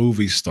 He's a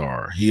movie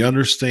star. He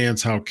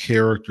understands how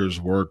characters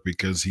work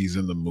because he's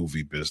in the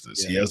movie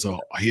business. Yeah.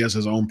 He has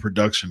his own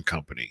production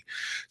company.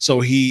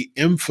 So he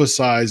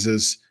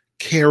emphasizes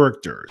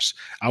characters.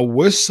 I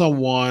wish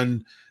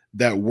someone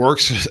that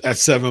works at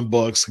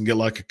 $7 can get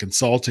like a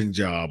consulting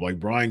job, like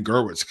Brian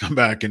Gerwitz, come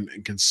back and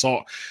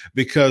consult,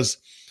 because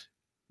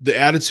the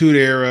Attitude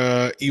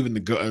Era, even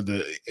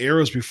the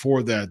eras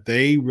before that,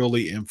 they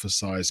really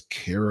emphasize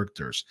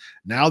characters.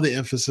 Now the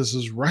emphasis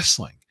is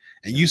wrestling.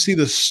 And you see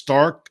the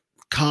stark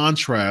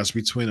contrast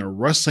between a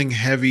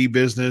wrestling-heavy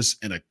business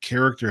and a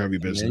character-heavy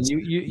business.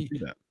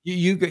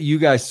 You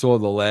guys saw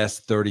the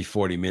last 30,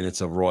 40 minutes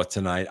of Raw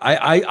tonight.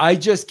 I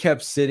just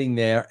kept sitting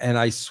there, and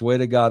I swear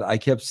to God, I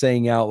kept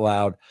saying out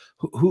loud,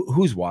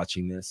 who's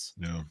watching this?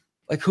 Yeah.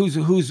 Like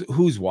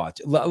who's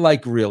watching?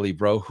 Like, really,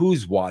 bro,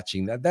 who's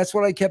watching that? That's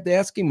what I kept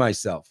asking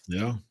myself.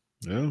 Yeah.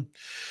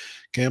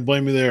 Can't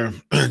blame me there.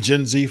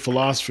 Gen Z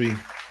philosophy.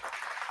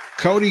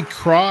 Cody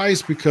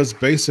cries because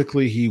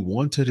basically he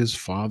wanted his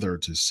father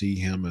to see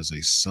him as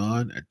a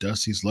son at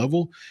Dusty's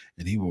level,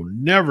 and he will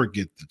never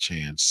get the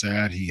chance.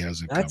 Sad he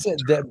hasn't. That's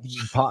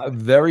a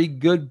very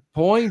good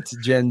point,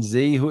 Gen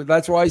Z.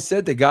 That's why I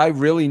said the guy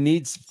really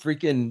needs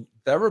freaking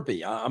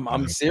therapy.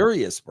 I'm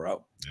serious,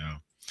 bro. Yeah.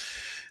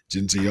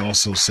 Gen Z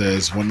also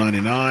says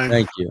 199.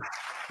 Thank you.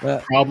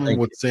 Problem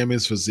with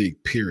Sammy's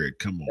physique, period.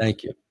 Come on.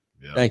 Thank you.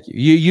 Yeah. Thank you.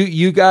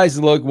 You guys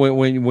look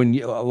when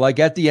you, like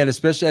at the end,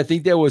 especially I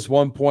think there was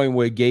one point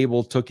where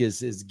Gable took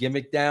his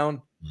gimmick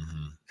down.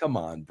 Mm-hmm. Come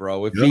on,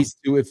 bro.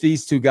 If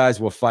these two guys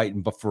were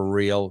fighting, but for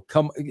real,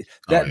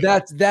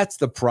 that's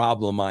the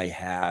problem I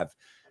have.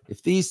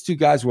 If these two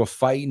guys were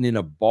fighting in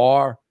a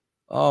bar,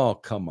 oh,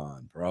 come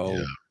on,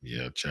 bro.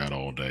 Yeah, chat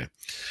all day.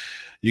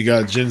 You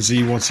got Gen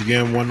Z once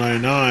again,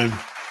 199.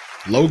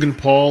 Logan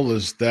Paul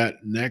is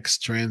that next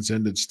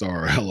transcendent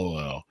star.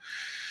 LOL.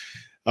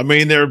 I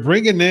mean, they're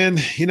bringing in,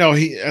 he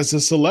as a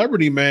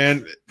celebrity,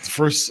 man,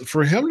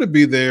 for him to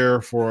be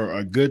there for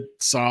a good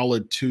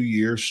solid 2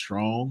 years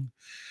strong,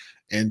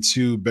 and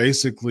to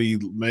basically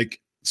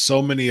make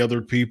so many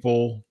other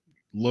people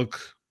look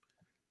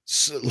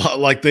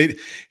Like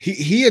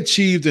he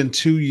achieved in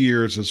 2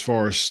 years as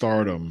far as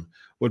stardom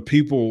what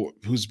people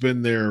who's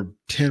been there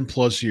 10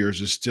 plus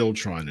years is still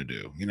trying to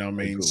do. You know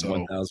what I mean?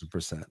 So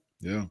 1000%.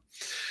 yeah.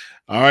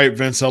 All right,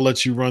 Vince, I'll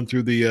let you run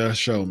through the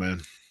show,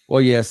 man.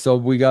 Well, yeah, so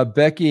we got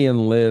Becky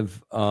and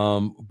Liv.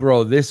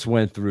 Bro, this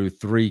went through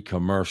 3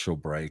 commercial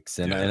breaks,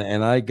 and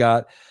I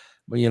got,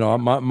 you know,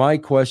 my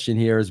question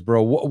here is,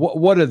 bro,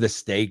 what are the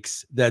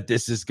stakes that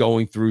this is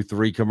going through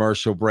 3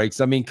 commercial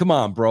breaks? I mean, come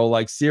on, bro,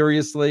 like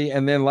seriously.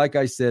 And then, like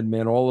I said,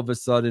 man, all of a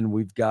sudden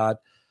we've got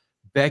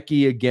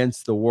Becky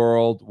against the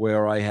world,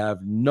 where I have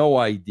no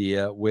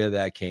idea where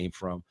that came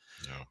from.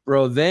 No.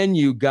 Bro, then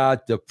you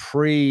got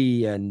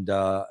Dupree and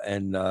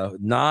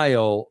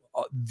Niall,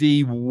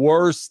 the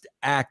worst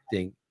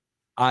acting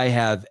I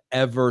have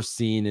ever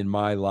seen in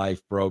my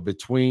life, bro.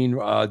 Between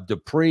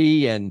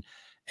Dupree and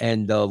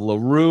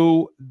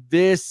LaRue,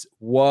 this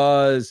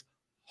was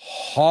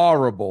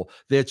horrible.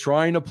 They're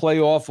trying to play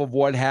off of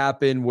what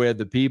happened where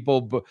the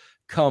people,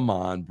 come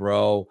on,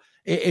 bro.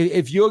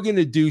 If you're going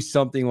to do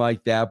something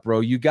like that, bro,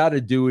 you got to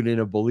do it in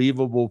a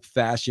believable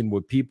fashion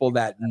with people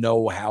that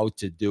know how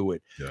to do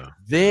it. Yeah.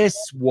 This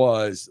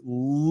was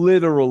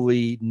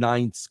literally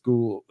ninth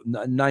school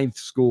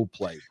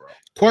play, bro.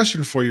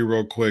 Question for you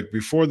real quick.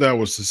 Before that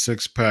was the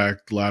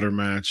 6-pack ladder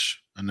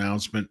match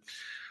announcement.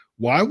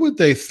 Why would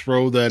they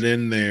throw that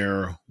in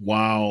there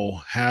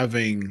while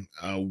having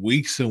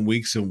weeks and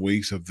weeks and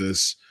weeks of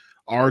this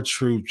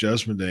R-Truth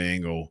Judgment Day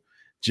angle,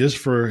 just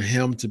for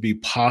him to be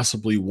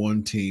possibly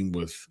one team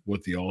with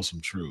the Awesome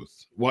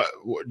Truth? What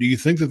do you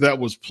think that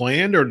was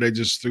planned, or they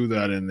just threw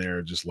that in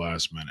there just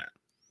last minute?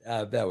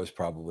 That was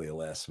probably a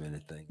last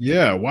minute thing.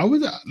 Yeah, why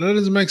would that? That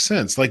doesn't make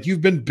sense. Like, you've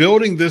been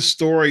building this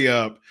story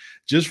up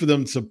just for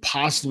them to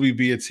possibly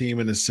be a team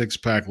in a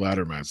 6-pack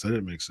ladder match. That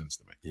didn't make sense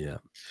to me. Yeah.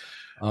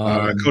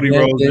 Cody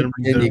Rhodes.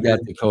 Then you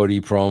got the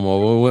Cody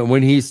promo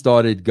when he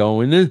started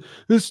going,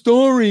 the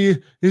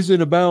story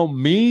isn't about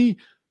me.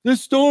 The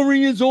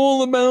story is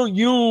all about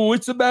you.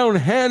 It's about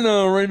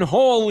Hannah and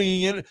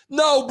Holly. And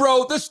no,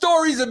 bro, the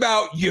story's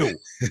about you.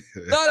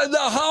 not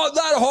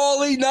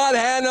Holly, not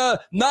Hannah,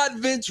 not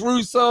Vince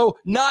Russo,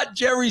 not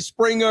Jerry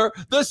Springer.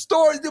 The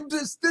story,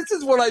 this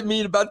is what I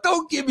mean about,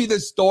 don't give me the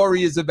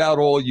story is about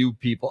all you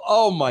people.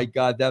 Oh my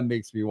God, that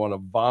makes me want to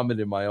vomit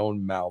in my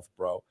own mouth,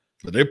 bro.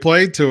 But they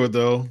played to it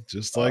though,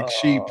 just like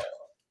sheep.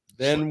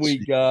 Then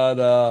we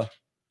got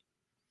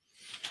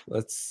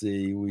let's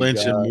see.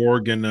 Lynch and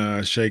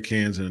Morgan shake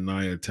hands and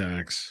Nia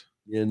attacks.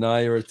 Yeah,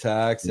 Nia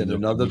attacks and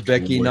another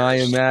Becky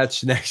Nia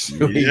match next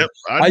week. Yep,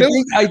 I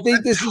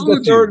think this is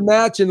the 3rd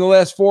match in the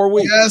last 4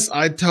 weeks. Yes,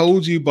 I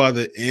told you by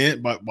the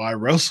end, by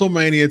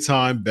WrestleMania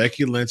time,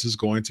 Becky Lynch is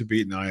going to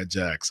beat Nia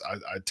Jax.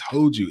 I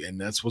told you,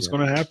 and that's what's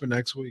going to happen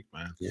next week,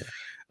 man. Yeah.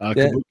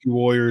 Kabuki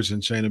Warriors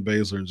and Shayna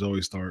Baszler and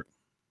Zoe Stark.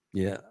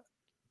 Yeah.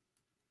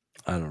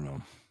 I don't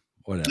know.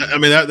 Whatever. I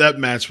mean, that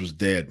match was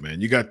dead,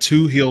 man. You got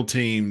 2 heel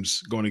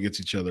teams going against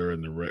each other,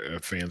 and the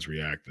fans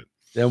reacted.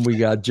 Then we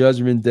got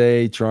Judgment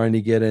Day trying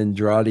to get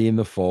Andrade in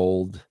the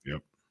fold.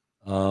 Yep.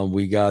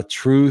 We got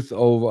Truth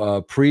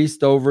over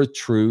Priest over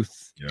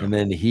Truth, and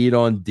then heat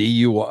on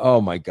DUI.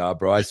 Oh my God,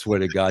 bro! I swear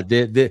to God,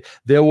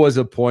 there was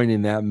a point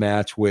in that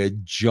match where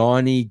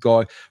Johnny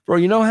bro,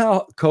 you know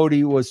how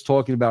Cody was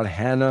talking about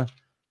Hannah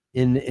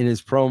in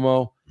his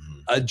promo?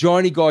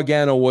 Johnny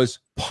Gargano was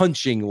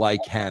punching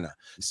like Hannah.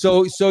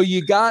 So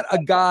you got a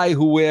guy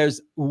who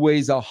weighs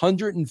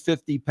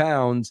 150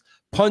 pounds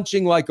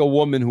punching like a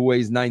woman who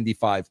weighs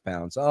 95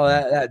 pounds. Oh,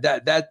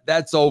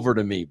 that's over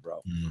to me, bro.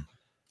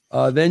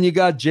 Then you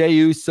got Jey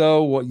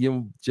Uso.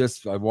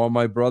 I want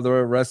my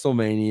brother at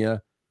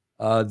WrestleMania.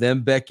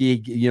 Then Becky,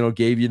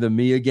 gave you the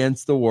me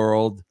against the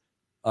world.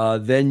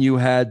 Then you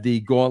had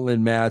the gauntlet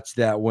match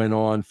that went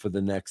on for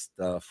the next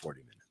 40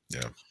 minutes.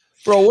 Yeah.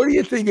 Bro, what do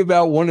you think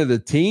about one of the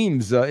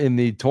teams in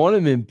the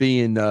tournament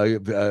being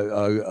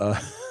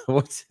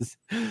what's his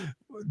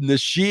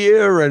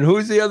Nashir, and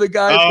who's the other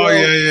guy? Oh,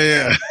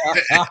 yeah.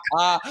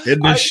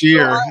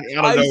 Nashir.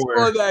 I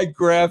saw that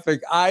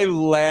graphic. I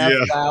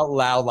laughed out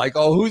loud, like,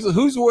 oh,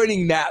 who's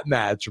winning that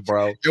match,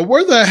 bro? And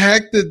where the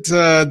heck did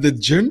the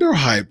gender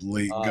hype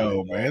league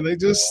go, man?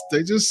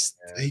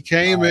 He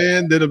came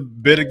in, did a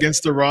bit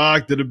against The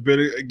Rock, did a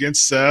bit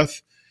against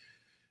Seth.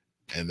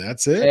 And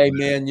that's it. Hey,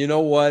 man, you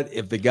know what?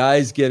 If the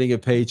guy's getting a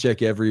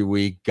paycheck every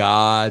week,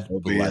 God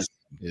bless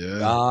him. Yeah.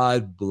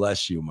 God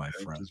bless you, my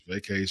friend. Just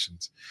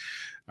vacations.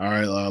 All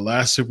right.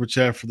 Last super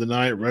chat for the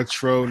night.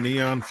 Retro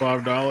Neon,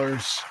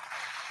 $5.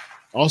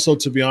 Also,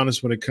 to be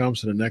honest, when it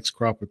comes to the next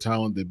crop of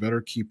talent, they better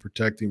keep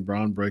protecting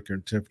Braun Breaker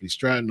and Tiffany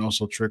Stratton.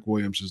 Also, Trick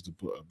Williams is the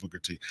Booker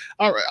T.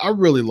 All right, I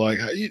really like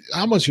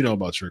how much you know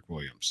about Trick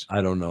Williams.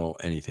 I don't know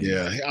anything.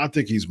 Yeah, I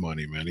think he's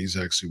money, man. He's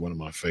actually one of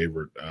my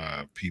favorite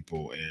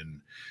people,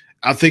 and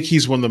I think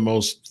he's one of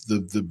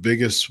the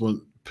biggest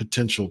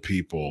potential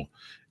people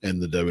in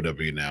the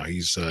WWE now.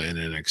 He's in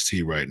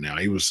NXT right now.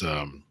 He was.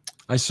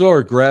 I saw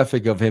a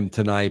graphic of him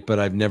tonight, but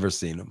I've never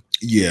seen him.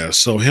 Yeah,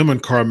 so him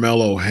and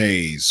Carmelo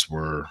Hayes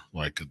were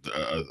like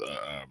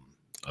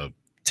a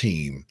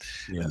team,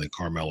 and then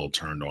Carmelo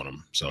turned on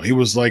him. So he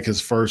was like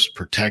his first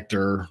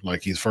protector,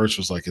 like he first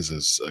was like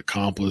his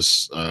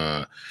accomplice,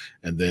 and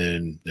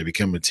then they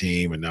become a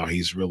team, and now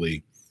he's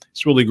really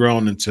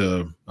grown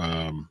into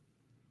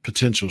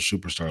potential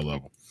superstar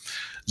level.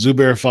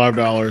 Zubair,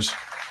 $5.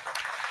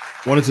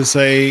 Wanted to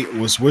say,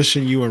 was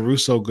wishing you and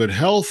Russo good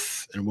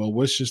health and well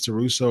wishes to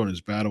Russo in his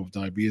battle with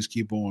diabetes.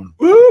 Keep on.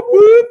 Whoop,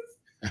 whoop.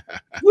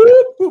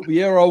 Whoop, whoop.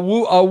 Yeah, our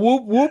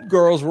whoop whoop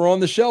girls were on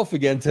the shelf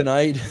again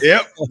tonight.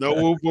 Yep, no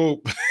whoop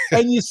whoop.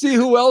 And you see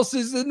who else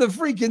is in the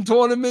freaking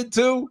tournament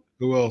too?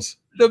 Who else?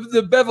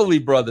 The Beverly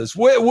Brothers.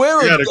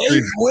 Where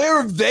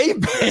have they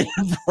been,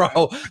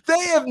 bro? They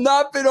have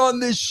not been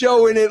on this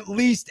show in at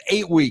least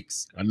 8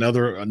 weeks.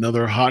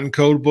 Another hot and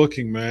cold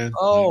booking, man.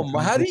 Oh,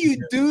 how do you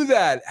do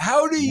that?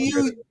 How do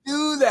you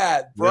do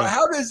that, bro? Yeah.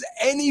 How does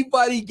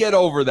anybody get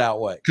over that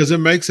way? Because it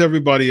makes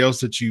everybody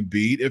else that you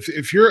beat.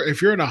 If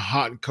you're in a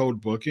hot and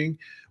cold booking,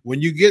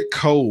 when you get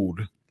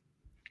cold,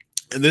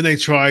 and then they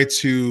try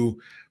to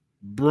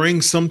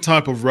bring some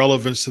type of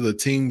relevance to the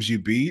teams you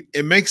beat,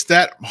 it makes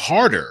that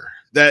harder.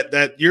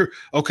 That you're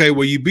okay.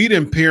 Well, you beat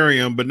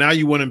Imperium, but now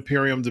you want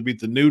Imperium to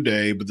beat the New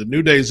Day, but the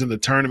New Day's in the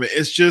tournament.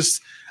 It's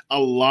just a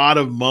lot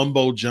of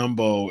mumbo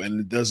jumbo,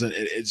 and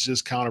it's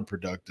just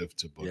counterproductive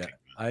to booking. Yeah,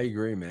 I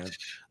agree, man.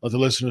 Let the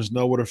listeners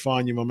know where to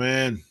find you, my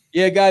man.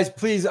 Yeah, guys,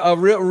 please,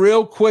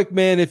 real quick,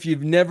 man. If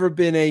you've never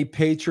been a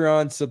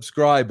Patreon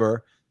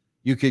subscriber,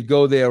 you could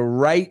go there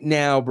right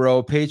now,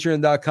 bro.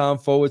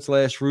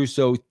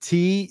 Patreon.com/Russo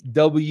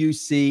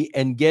TWC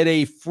and get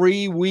a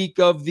free week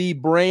of the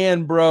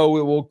brand, bro.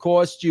 It will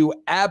cost you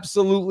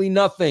absolutely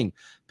nothing.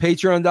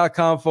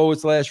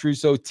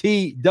 Patreon.com/Russo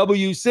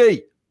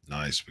TWC.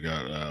 Nice. We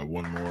got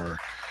one more.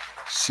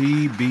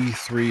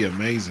 CB3,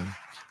 amazing.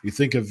 You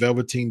think a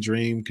Velveteen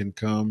Dream can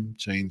come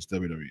change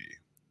WWE?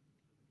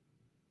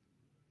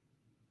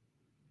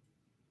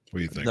 What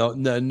do you think? No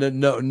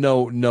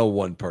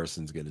one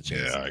person's gonna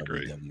change. Yeah, I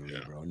agree.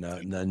 WWE, bro. No,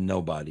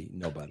 nobody.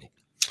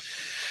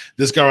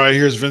 This guy right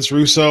here is Vince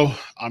Russo.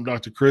 I'm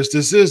Dr. Chris.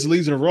 This is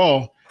Legion of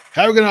Raw.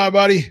 Have a good night,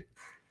 buddy.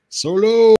 Solo.